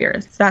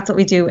behaviors? So that's what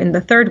we do in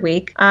the third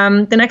week.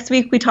 The next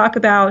week, we talk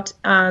about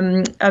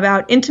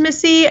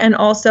intimacy and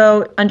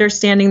also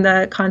understanding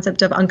the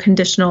concept of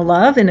unconditional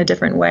love in a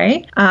different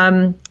way.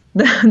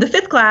 The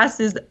fifth class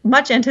is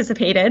much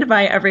anticipated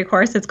by every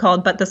course. It's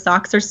called But the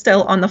Socks Are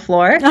Still on the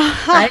Floor.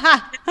 Right?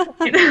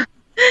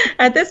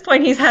 At this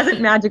point, he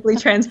hasn't magically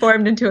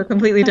transformed into a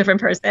completely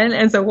different person.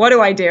 And so what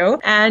do I do?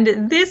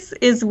 And this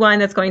is one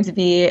that's going to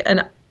be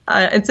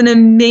it's an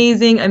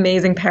amazing,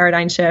 amazing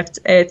paradigm shift.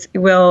 It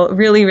will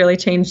really, really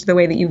change the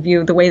way that you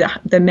view the way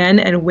that the men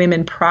and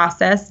women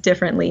process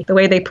differently, the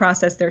way they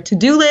process their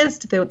to-do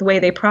list, the way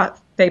they process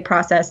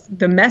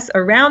the mess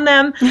around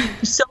them.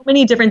 So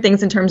many different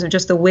things in terms of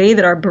just the way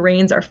that our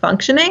brains are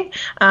functioning.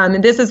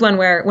 And this is one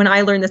where when I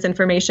learned this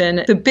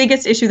information, the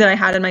biggest issue that I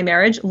had in my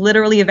marriage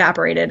literally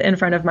evaporated in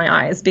front of my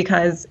eyes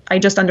because I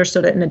just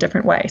understood it in a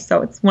different way.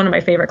 So it's one of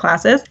my favorite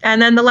classes. And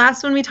then the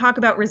last one, we talk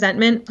about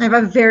resentment. I have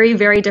a very,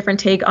 very different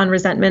take on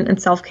resentment and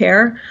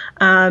self-care.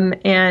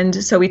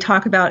 And so we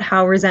talk about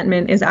how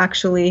resentment is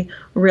actually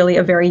really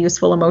a very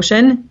useful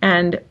emotion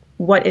and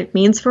what it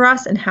means for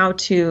us and how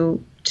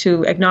to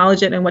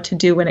acknowledge it and what to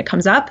do when it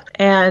comes up,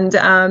 and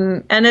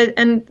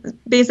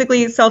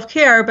basically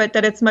self-care, but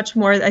that it's much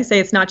more. I say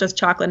it's not just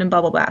chocolate and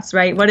bubble baths,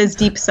 right? What is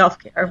deep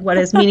self-care? What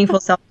is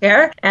meaningful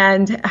self-care?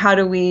 And how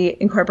do we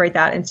incorporate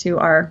that into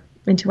our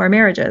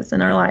marriages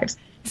and our lives?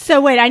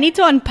 So wait, I need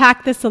to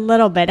unpack this a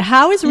little bit.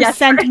 How is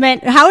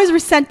resentment? How is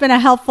resentment a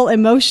helpful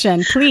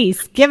emotion?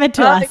 Please give it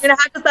to us. You're gonna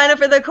have to sign up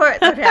for the course.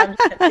 Okay.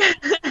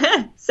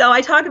 So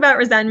I talk about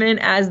resentment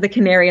as the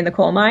canary in the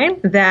coal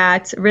mine.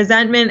 That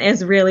resentment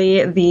is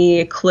really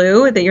the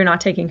clue that you're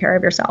not taking care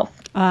of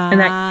yourself, and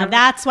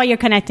that's why you're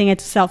connecting it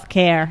to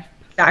self-care.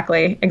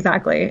 Exactly.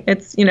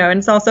 It's and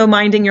it's also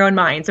minding your own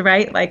minds,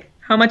 right? Like,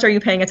 how much are you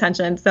paying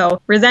attention? So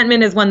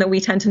resentment is one that we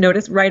tend to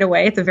notice right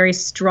away. It's a very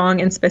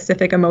strong and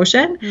specific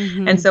emotion.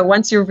 And so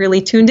once you're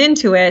really tuned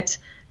into it,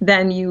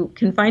 then you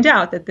can find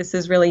out that this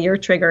is really your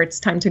trigger. It's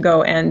time to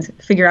go and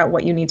figure out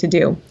what you need to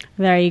do.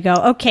 There you go.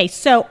 Okay.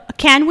 So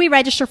can we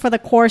register for the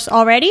course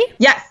already?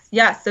 Yes.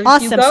 So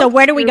awesome. So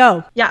where do we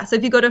go? Yeah. So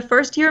if you go to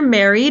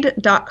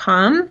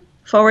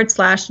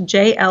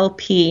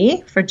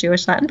firstyearmarried.com/JLP for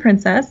Jewish Latin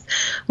Princess,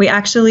 we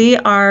actually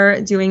are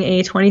doing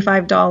a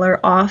 $25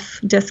 off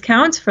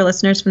discount for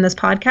listeners from this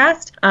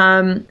podcast.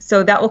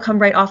 So that will come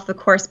right off the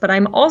course. But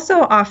I'm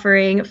also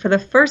offering for the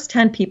first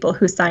 10 people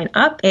who sign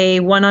up a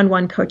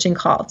one-on-one coaching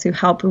call to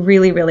help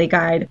really, really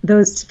guide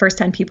those first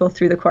 10 people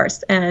through the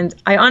course. And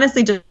I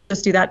honestly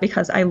just do that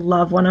because I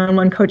love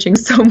one-on-one coaching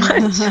so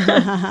much.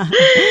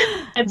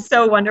 It's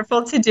so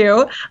wonderful to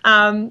do.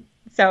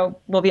 So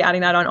we'll be adding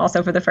that on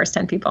also for the first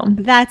 10 people.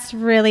 That's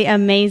really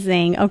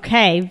amazing.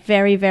 Okay.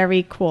 Very,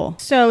 very cool.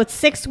 So it's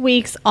 6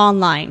 weeks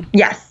online.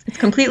 Yes, it's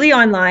completely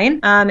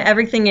online.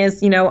 Everything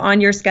is, on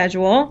your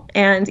schedule.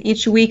 And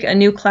each week a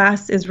new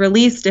class is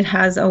released. It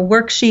has a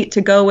worksheet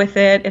to go with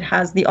it. It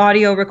has the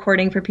audio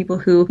recording for people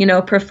who,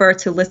 prefer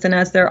to listen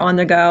as they're on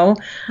the go.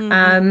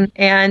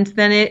 And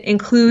then it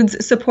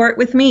includes support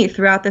with me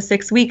throughout the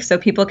 6 weeks. So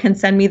people can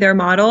send me their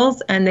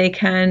models and they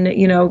can,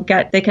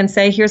 they can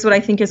say, here's what I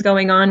think is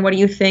going on. What do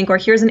you think? Or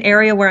here's an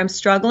area where I'm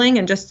struggling,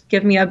 and just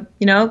give me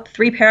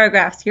 3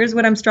 paragraphs. Here's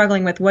what I'm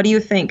struggling with. What do you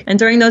think? And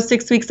during those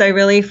 6 weeks, I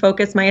really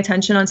focus my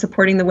attention on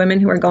supporting the women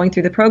who are going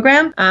through the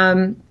program.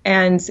 And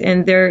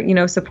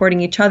they're, supporting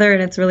each other.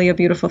 And it's really a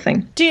beautiful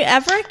thing. Do you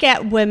ever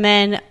get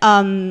women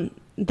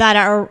that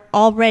are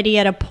already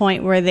at a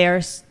point where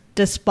they're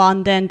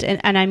despondent,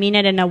 and I mean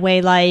it in a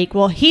way like,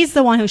 well, he's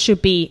the one who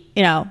should be,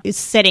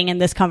 sitting in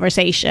this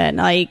conversation.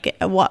 Like,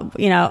 what,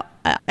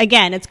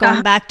 again, it's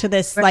going back to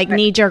this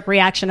knee-jerk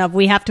reaction of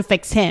we have to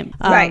fix him.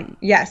 Right.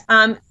 Yes.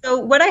 So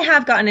what I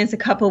have gotten is a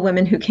couple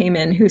women who came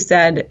in who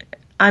said,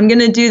 I'm going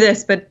to do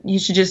this, but you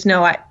should just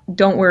know,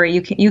 don't worry,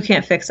 you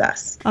can't fix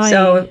us.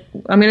 So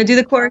I'm going to do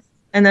the course,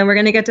 and then we're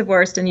going to get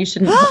divorced, and you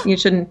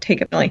shouldn't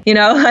take it really,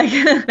 like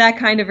that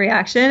kind of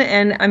reaction.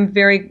 And I'm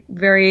very,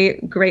 very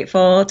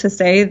grateful to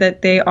say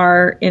that they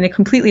are in a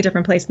completely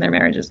different place in their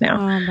marriages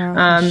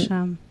now.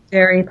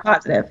 Very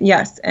positive.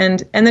 Yes.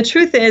 And the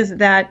truth is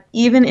that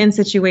even in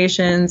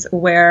situations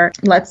where,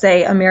 let's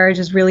say, a marriage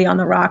is really on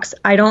the rocks,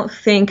 I don't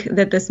think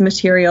that this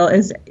material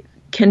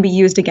can be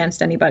used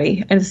against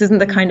anybody. And this isn't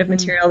the kind of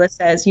material that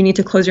says you need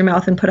to close your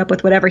mouth and put up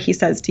with whatever he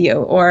says to you.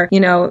 Or,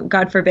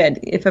 God forbid,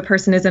 if a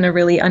person is in a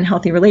really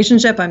unhealthy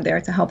relationship, I'm there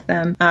to help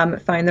them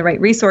find the right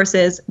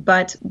resources.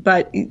 But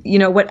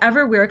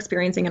whatever we're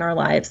experiencing in our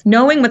lives,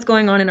 knowing what's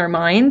going on in our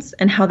minds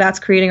and how that's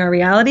creating our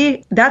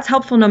reality, that's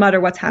helpful no matter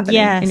what's happening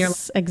in your life.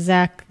 Yes,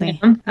 exactly.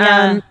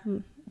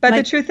 But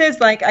the truth is,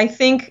 I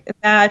think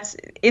that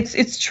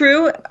it's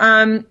true.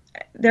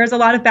 There's a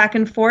lot of back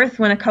and forth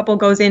when a couple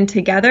goes in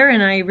together.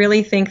 And I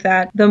really think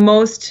that the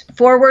most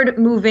forward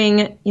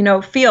moving,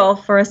 feel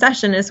for a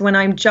session is when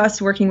I'm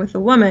just working with the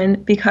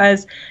woman,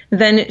 because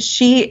then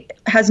she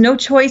has no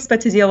choice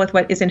but to deal with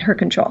what is in her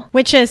control.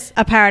 Which is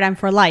a paradigm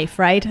for life,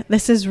 right?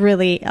 This is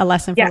really a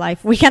lesson for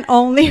life. We can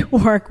only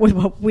work with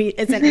what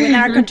is within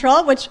our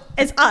control, which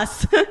is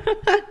us,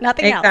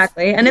 nothing else.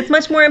 Exactly. And it's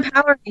much more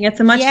empowering. It's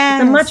a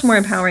much more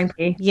empowering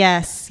piece.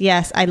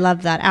 Yes. I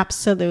love that.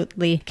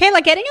 Absolutely.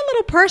 Kayla, getting a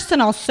little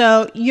personal.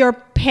 So your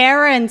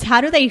parents,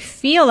 how do they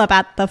feel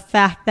about the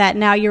fact that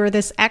now you're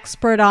this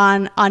expert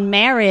on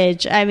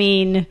marriage? I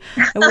mean,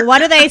 what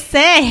do they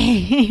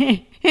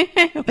say?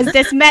 Was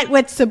this met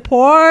with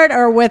support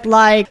or with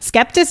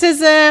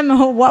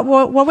skepticism? What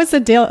was the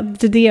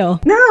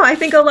deal? No, I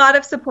think a lot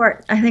of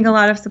support. Thank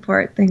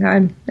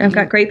God. I've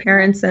got great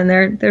parents and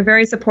they're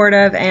very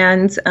supportive.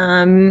 And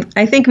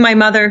I think my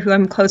mother, who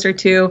I'm closer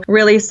to,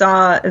 really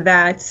saw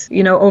that,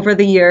 over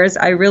the years,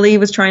 I really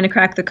was trying to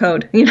crack the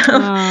code.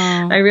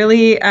 I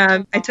really,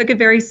 I took it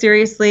very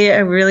seriously.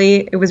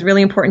 It was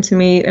really important to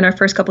me. In our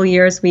first couple of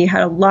years, we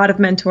had a lot of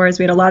mentors.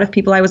 We had a lot of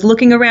people. I was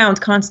looking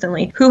around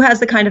constantly. Who has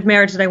the kind of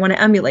marriage that I want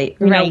to emulate?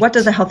 What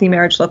does a healthy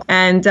marriage look like?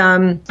 And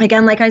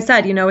again, like I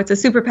said, it's a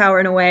superpower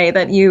in a way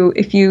that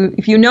if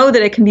you know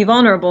that it can be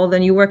vulnerable,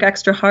 then you work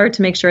extra hard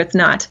to make sure it's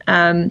not.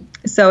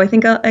 So I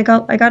think I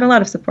got a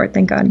lot of support,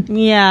 thank God.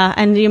 Yeah,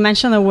 and you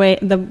mentioned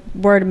the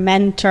word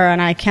mentor,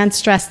 and I can't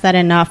stress that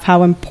enough,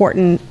 how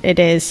important it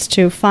is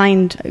to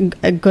find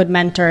good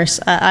mentors.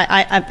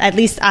 At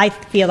least I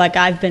feel like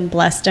I've been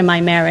blessed in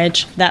my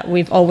marriage that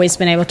we've always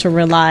been able to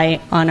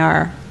rely on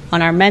our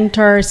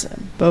mentors,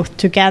 both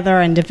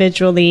together,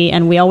 individually,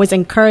 and we always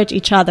encourage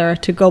each other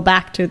to go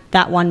back to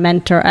that one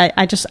mentor.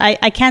 I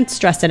can't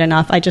stress it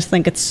enough. I just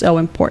think it's so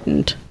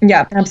important.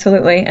 Yeah,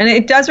 absolutely. And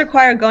it does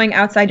require going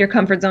outside your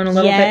comfort zone a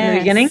little bit in the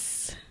beginning.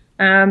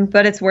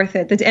 But it's worth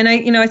it. And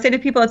I say to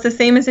people, it's the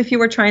same as if you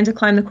were trying to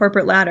climb the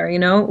corporate ladder.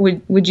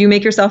 Would you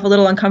make yourself a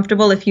little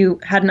uncomfortable if you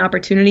had an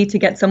opportunity to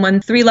get someone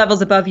 3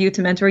 levels above you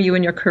to mentor you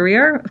in your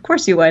career? Of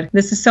course you would.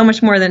 This is so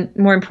much more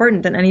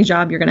important than any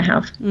job you're going to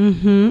have.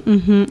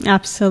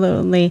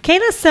 Absolutely.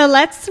 Kayla, so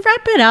let's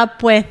wrap it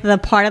up with the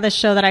part of the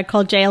show that I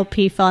call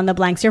JLP fill in the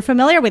blanks. You're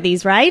familiar with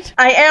these, right?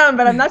 I am,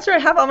 but I'm not sure I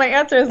have all my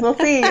answers. We'll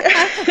see.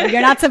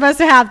 You're not supposed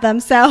to have them,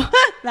 so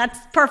that's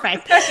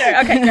perfect. Sure.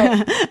 Okay,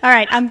 good. All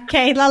right. I'm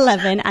Kayla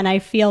Levin, and I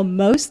feel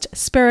most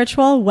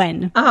spiritual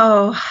when?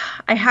 Oh,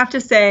 I have to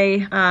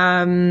say,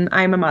 I'm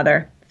a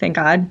mother, thank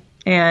God.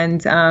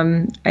 And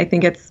I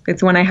think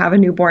it's when I have a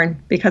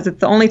newborn, because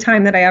it's the only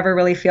time that I ever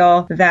really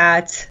feel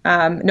that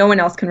no one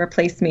else can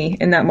replace me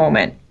in that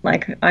moment.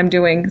 I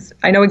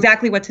know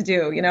exactly what to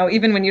do,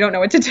 even when you don't know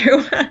what to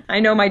do. I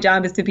know my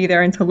job is to be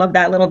there and to love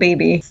that little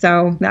baby.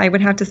 So I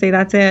would have to say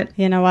that's it.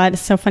 You know what?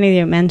 It's so funny that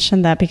you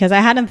mentioned that, because I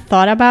hadn't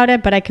thought about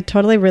it, but I could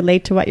totally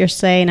relate to what you're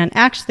saying. And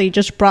actually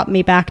just brought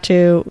me back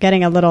to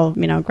getting a little,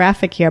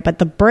 graphic here, but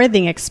the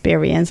birthing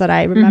experience that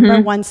I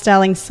remember once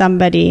telling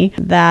somebody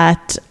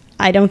that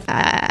I don't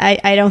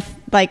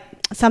like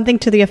something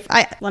to the,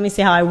 let me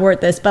see how I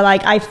word this, but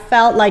I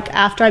felt like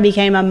after I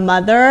became a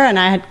mother and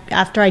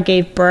after I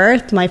gave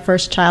birth to my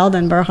first child,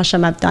 and Baruch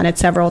Hashem, I've done it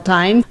several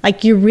times,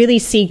 you really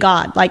see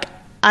God.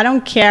 I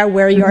don't care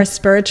where you are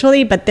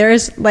spiritually, but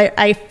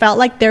I felt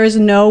like there is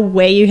no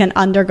way you can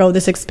undergo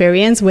this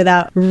experience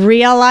without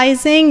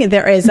realizing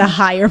there is a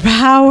higher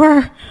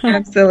power.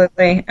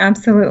 Absolutely.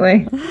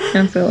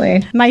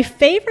 My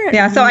favorite.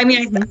 Yeah. So, I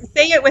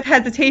say it with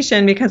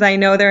hesitation because I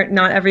know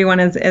not everyone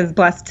is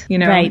blessed,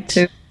 right,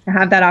 to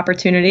have that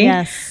opportunity.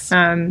 Yes.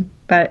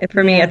 But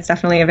for me, it's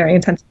definitely a very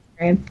intense experience.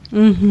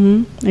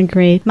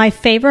 Agreed. My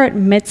favorite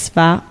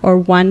mitzvah, or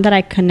one that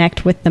I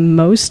connect with the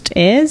most,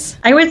 is?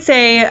 I would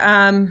say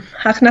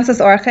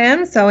Hachnasas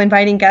Orchem, so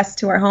inviting guests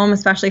to our home,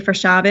 especially for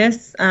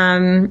Shabbos.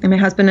 And my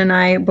husband and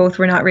I both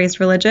were not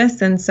raised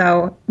religious, and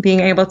so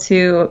being able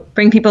to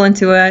bring people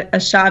into a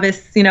Shabbos,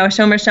 a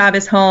Shomer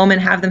Shabbos home and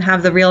have them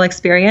have the real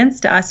experience,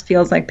 to us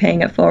feels like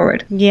paying it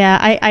forward. Yeah,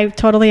 I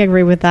totally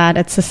agree with that.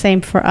 It's the same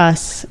for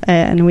us,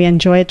 and we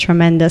enjoy it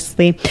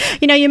tremendously.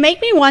 You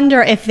make me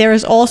wonder if there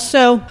is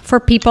also, for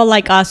people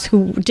like us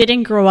who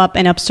didn't grow up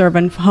in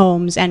observant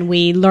homes, and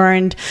we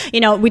learned,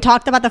 we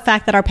talked about the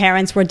fact that our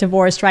parents were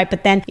divorced, right?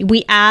 But then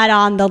we add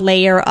on the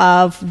layer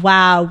of,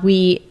 wow,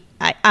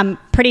 I'm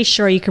pretty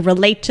sure you could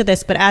relate to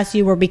this, but as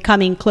you were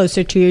becoming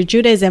closer to your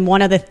Judaism,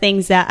 one of the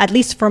things that, at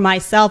least for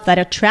myself, that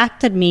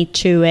attracted me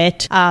to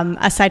it,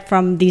 aside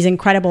from these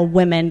incredible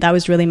women, that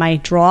was really my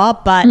draw,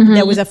 but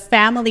there was a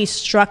family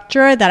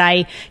structure that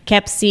I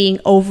kept seeing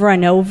over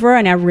and over,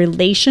 and a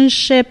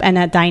relationship and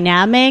a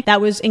dynamic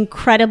that was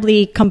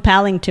incredibly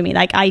compelling to me.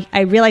 Like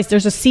I realized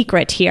there's a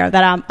secret here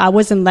that I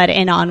wasn't let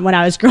in on when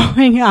I was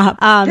growing up.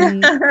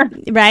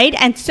 Right?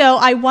 And so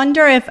I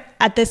wonder if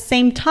at the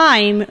same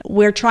time,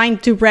 we're trying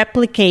to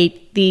replicate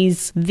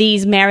these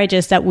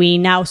marriages that we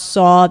now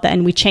saw,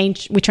 and we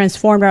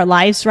transformed our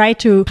lives, right?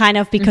 To kind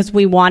of, because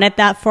we wanted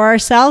that for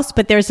ourselves,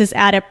 but there's this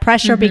added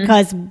pressure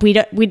because we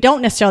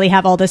don't necessarily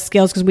have all the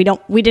skills, because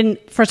we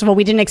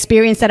didn't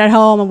experience that at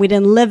home, and we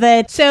didn't live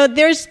it. So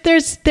there's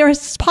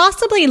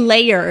possibly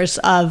layers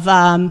of,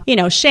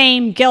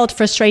 shame, guilt,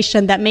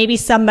 frustration that maybe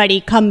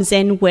somebody comes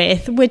in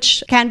with,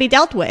 which can be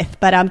dealt with.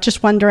 But I'm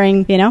just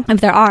wondering,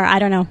 if there are, I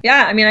don't know.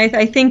 Yeah. I mean,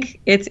 I think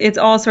it's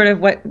all sort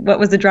of what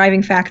was the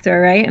driving factor,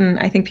 right?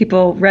 And I think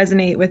people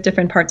resonate with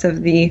different parts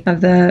of the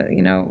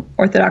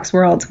Orthodox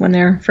world when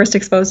they're first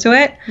exposed to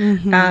it.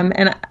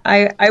 And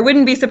I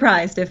wouldn't be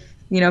surprised if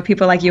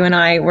people like you and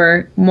I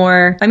were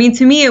more. I mean,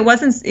 to me, it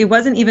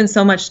wasn't even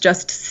so much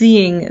just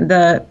seeing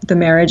the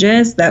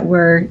marriages that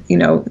were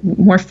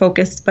more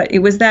focused, but it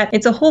was that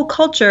it's a whole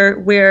culture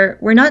where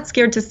we're not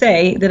scared to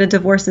say that a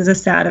divorce is a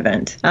sad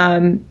event.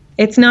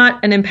 It's not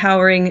an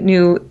empowering,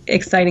 new,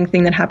 exciting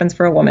thing that happens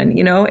for a woman.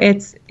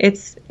 It's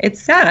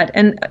sad,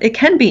 and it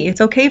can be. It's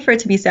okay for it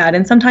to be sad,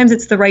 and sometimes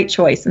it's the right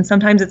choice, and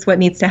sometimes it's what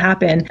needs to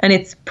happen, and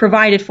it's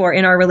provided for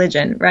in our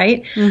religion,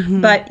 right?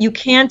 But you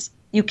can't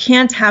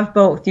have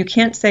both. You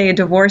can't say a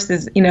divorce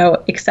is,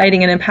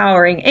 exciting and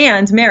empowering,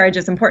 and marriage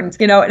is important.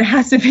 It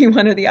has to be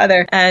one or the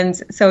other. And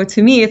so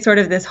to me, it's sort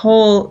of this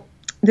whole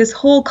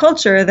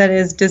culture that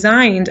is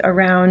designed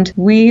around,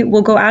 we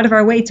will go out of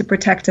our way to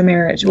protect a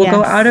marriage. We'll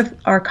go out of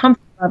our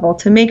comfort level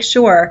to make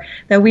sure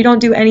that we don't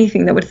do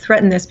anything that would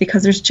threaten this,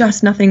 because there's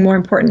just nothing more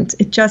important.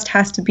 It just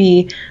has to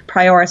be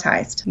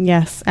prioritized.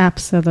 Yes,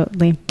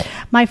 absolutely.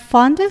 My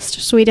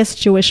fondest,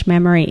 sweetest Jewish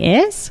memory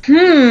is?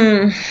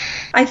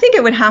 I think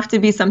it would have to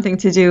be something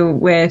to do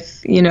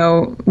with,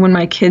 when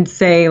my kids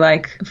say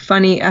like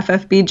funny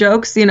FFB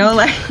jokes,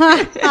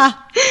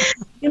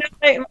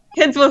 my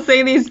kids will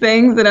say these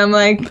things that I'm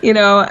like,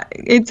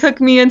 it took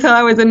me until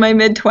I was in my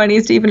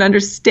mid-20s to even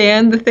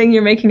understand the thing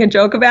you're making a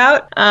joke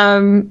about.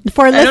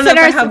 For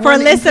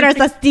listeners,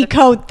 let's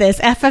decode this.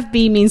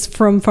 FFB means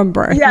from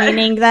birth,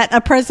 meaning that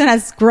a person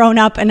has grown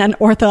up in an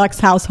Orthodox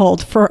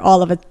household for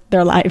all of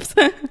their lives.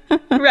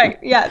 Right.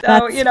 Yeah.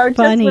 So, That's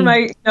funny.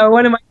 Just when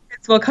one of my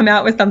kids will come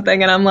out with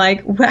something and I'm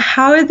like,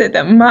 how is it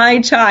that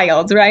my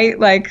child, right,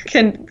 like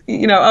can,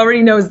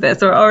 already knows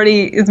this or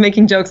already is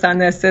making jokes on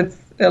this? It's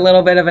a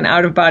little bit of an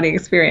out-of-body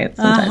experience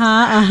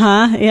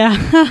sometimes. Yeah,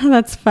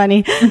 that's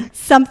funny.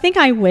 Something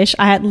I wish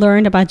I had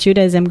learned about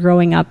Judaism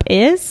growing up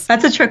is?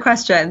 That's a trick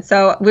question.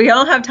 So we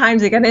don't have time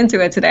to get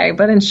into it today,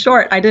 but in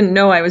short, I didn't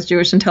know I was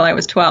Jewish until I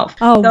was 12.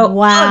 Oh, so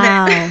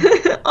wow.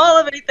 All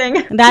of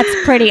everything.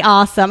 That's pretty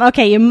awesome.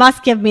 Okay, you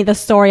must give me the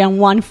story on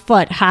one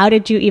foot. How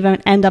did you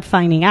even end up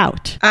finding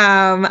out?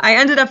 I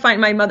ended up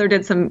my mother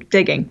did some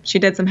digging. She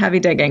did some heavy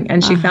digging,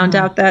 and she found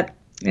out that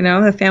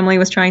the family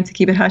was trying to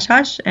keep it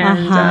hush-hush,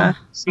 and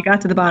she got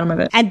to the bottom of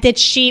it. And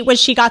when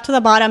she got to the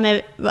bottom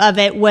of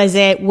it, was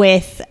it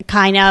with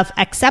kind of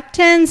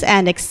acceptance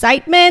and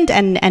excitement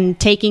and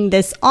taking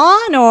this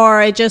on,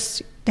 or it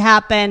just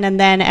happened and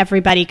then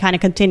everybody kind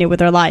of continued with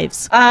their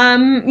lives?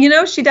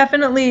 She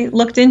definitely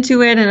looked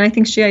into it, and I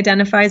think she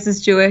identifies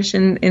as Jewish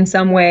in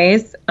some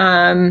ways.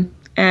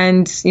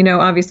 And,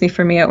 obviously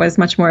for me, it was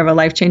much more of a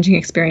life-changing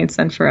experience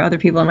than for other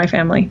people in my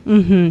family.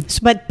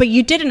 But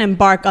you didn't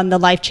embark on the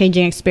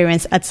life-changing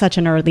experience at such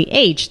an early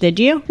age, did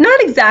you?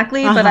 Not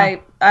exactly,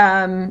 but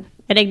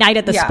it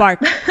ignited the spark.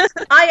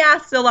 I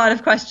asked a lot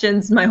of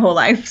questions my whole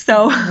life.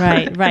 So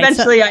right.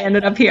 eventually I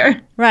ended up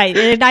here. Right.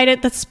 It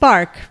ignited the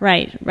spark.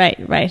 Right.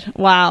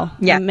 Wow.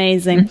 Yeah.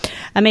 Amazing.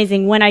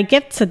 Amazing. When I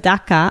give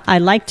tzedakah, I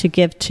like to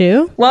give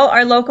to? Well,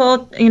 our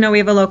local, we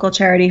have a local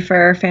charity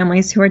for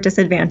families who are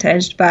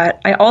disadvantaged.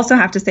 But I also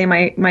have to say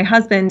my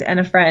husband and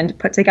a friend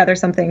put together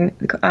something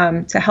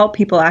to help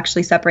people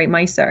actually separate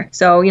Meiser.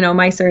 So,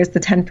 Meiser is the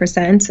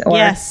 10%,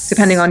 or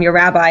depending on your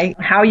rabbi,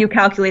 how you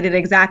calculate it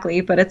exactly.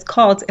 But it's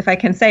called, if I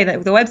can say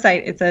that, the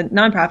website, it's a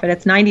nonprofit.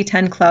 It's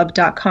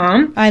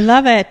 9010club.com. I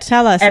love it.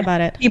 Tell us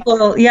about it.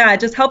 People, it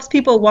just helps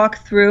people walk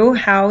through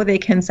how they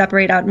can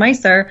separate out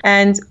Meiser.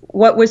 And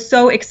what was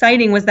so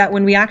exciting was that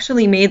when we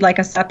actually made like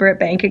a separate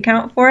bank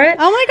account for it.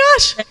 Oh my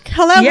gosh.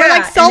 Hello, we're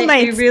like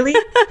soulmates.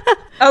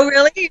 Oh,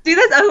 really? You do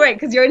this? Oh, right,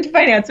 because you're into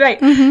finance, right?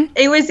 Mm-hmm.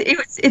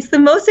 It's the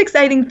most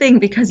exciting thing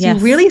because you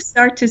really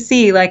start to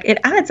see like it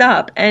adds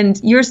up, and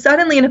you're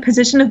suddenly in a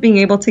position of being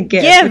able to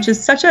give. Which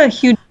is such a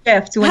huge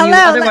shift when you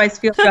otherwise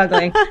feel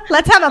struggling.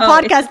 Let's have a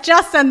podcast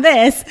just on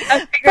this.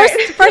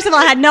 Okay, first of all,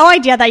 I had no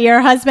idea that your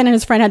husband and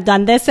his friend had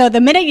done this. So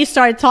the minute you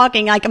started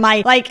talking,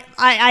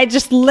 I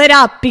just lit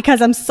up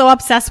because I'm so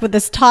obsessed with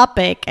this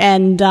topic,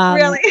 and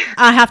really?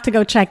 I have to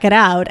go check it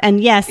out.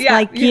 And yes,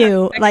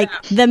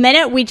 the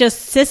minute we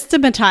just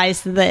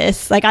systematize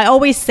this, like I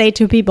always say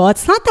to people,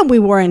 it's not that we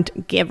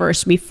weren't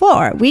givers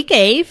before. We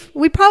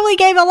probably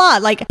gave a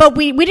lot, but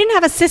we didn't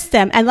have a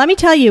system. And let me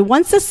tell you,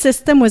 once the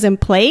system was in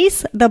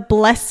place, the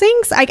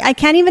blessings, I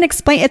can't even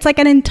explain. It's like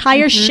an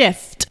entire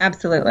shift.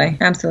 Absolutely.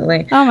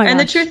 Absolutely. Oh my gosh. And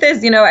the truth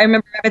is, I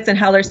remember Ravitz and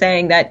Heller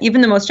saying that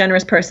even the most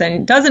generous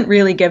person doesn't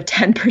really give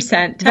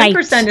 10%. 10%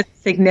 is a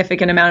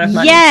significant amount of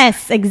money.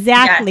 Yes,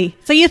 exactly. Yes.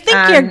 So you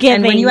think you're giving.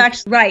 And when you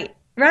actually,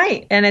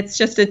 Right. And it's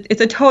just,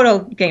 it's a total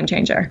game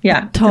changer.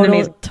 Yeah.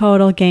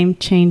 Total game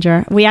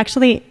changer. We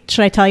actually,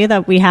 should I tell you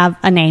that we have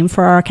a name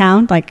for our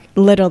account? Like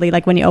literally,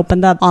 like when you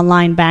open the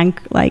online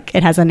bank, like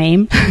it has a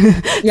name.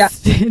 Yeah.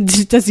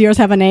 Does yours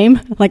have a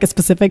name? Like a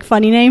specific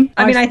funny name?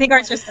 I mean, I think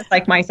ours just says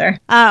like Miser.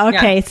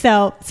 Okay.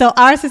 Yeah. So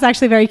ours is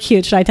actually very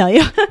cute. Should I tell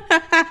you?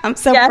 I'm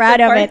so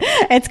proud of it.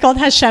 It's called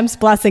Hashem's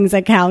Blessings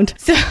account.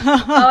 So,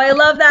 I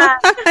love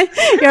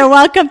that. You're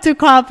welcome to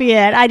copy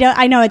it.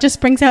 I know it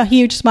just brings a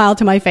huge smile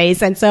to my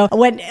face. And so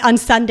on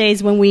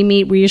Sundays when we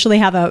meet, we usually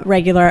have a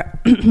regular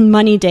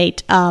money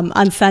date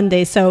on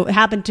Sundays. So it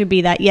happened to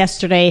be that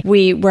yesterday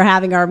we were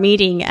having our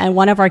meeting and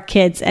one of our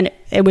kids, and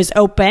it was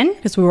open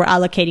because we were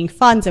allocating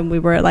funds and we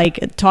were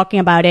like talking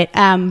about it.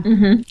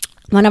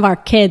 One of our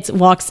kids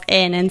walks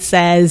in and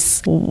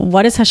says,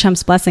 "What is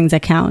Hashem's Blessings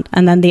account?"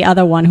 And then the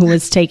other one who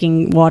was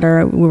taking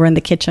water, we were in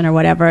the kitchen or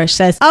whatever,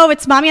 says, "Oh,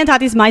 it's Mommy and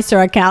Tati's Meister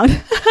account."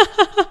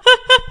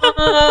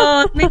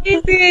 Oh,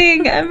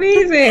 amazing.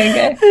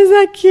 Is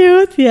that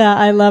cute? Yeah,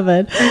 I love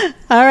it.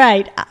 All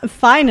right.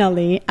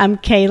 Finally, I'm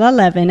Kayla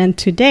Levin, and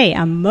today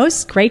I'm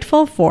most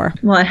grateful for...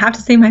 Well, I have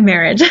to say my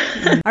marriage.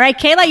 All right,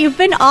 Kayla, you've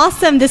been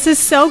awesome. This is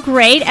so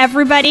great.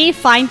 Everybody,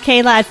 find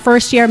Kayla at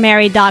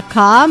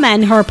firstyearmarried.com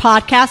and her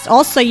podcast.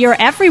 Also, you're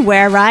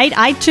everywhere, right?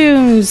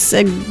 iTunes,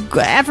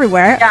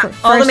 everywhere. Yeah,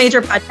 all the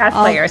major podcast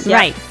players. Yeah.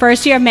 Right.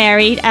 First Year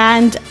Married.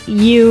 And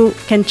you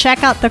can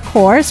check out the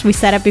course. We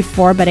said it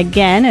before, but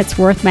again, it's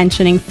worth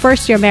mentioning.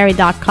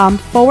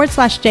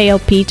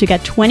 firstyearmarried.com/JLP to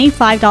get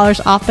 $25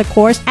 off the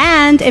course.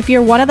 And if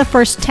you're one of the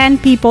first 10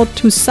 people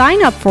to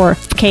sign up for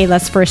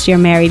Kayla's First Year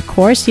Married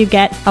course, you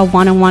get a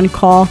one-on-one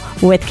call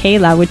with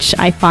Kayla, which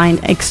I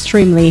find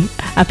extremely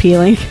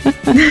appealing.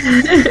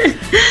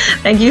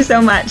 Thank you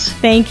so much.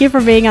 Thank you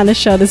for being on the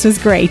show. This was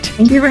great.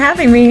 Thank you for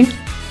having me.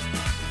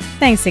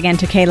 Thanks again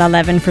to Kayla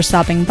Levin for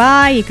stopping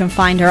by. You can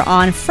find her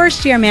on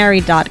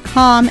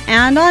firstyearmarried.com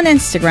and on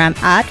Instagram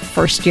at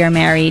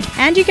firstyearmarried.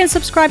 And you can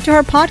subscribe to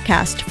her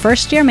podcast,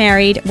 First Year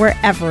Married,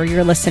 wherever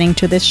you're listening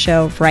to this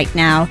show right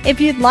now. If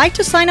you'd like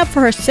to sign up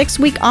for her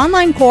 6-week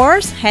online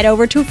course, head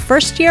over to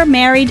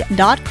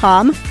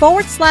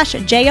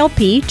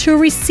firstyearmarried.com/JLP to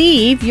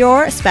receive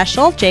your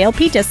special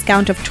JLP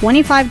discount of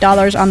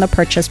 $25 on the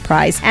purchase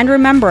price. And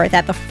remember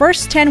that the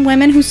first 10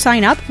 women who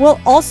sign up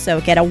will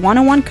also get a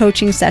one-on-one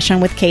coaching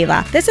session with Kayla.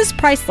 This is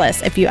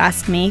priceless if you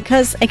ask me,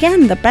 because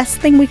again, the best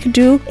thing we could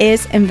do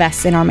is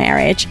invest in our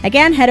marriage.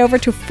 Again, head over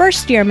to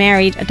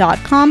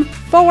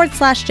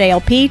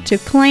firstyearmarried.com/JLP to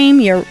claim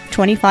your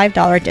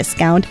 $25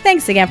 discount.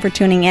 Thanks again for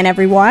tuning in,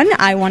 everyone.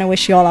 I want to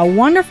wish you all a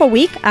wonderful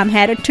week. I'm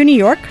headed to New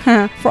York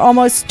for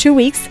almost 2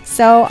 weeks,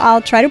 so I'll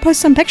try to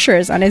post some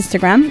pictures on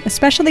Instagram,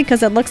 especially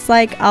because it looks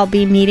like I'll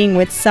be meeting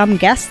with some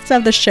guests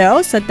of the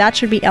show, so that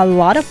should be a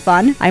lot of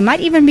fun. I might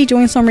even be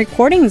doing some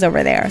recordings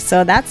over there,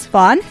 so that's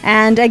fun.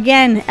 And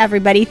again,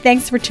 everybody,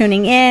 thanks for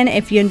tuning in.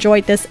 If you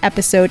enjoyed this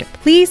episode,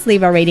 please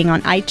leave a rating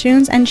on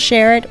iTunes and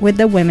share it with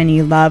the women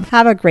you love.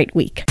 Have a great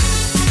week.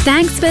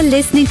 Thanks for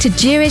listening to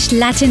Jewish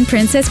Latin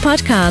Princess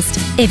Podcast.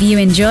 If you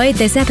enjoyed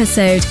this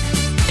episode,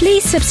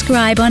 please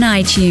subscribe on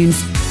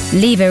iTunes,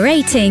 leave a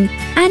rating,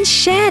 and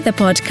share the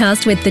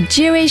podcast with the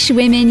Jewish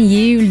women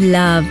you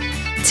love.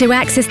 To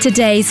access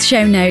today's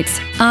show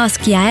notes,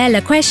 ask Yael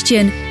a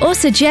question, or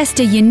suggest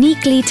a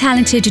uniquely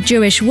talented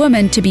Jewish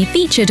woman to be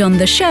featured on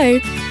the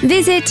show,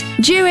 visit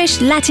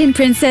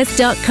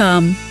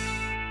JewishLatinPrincess.com.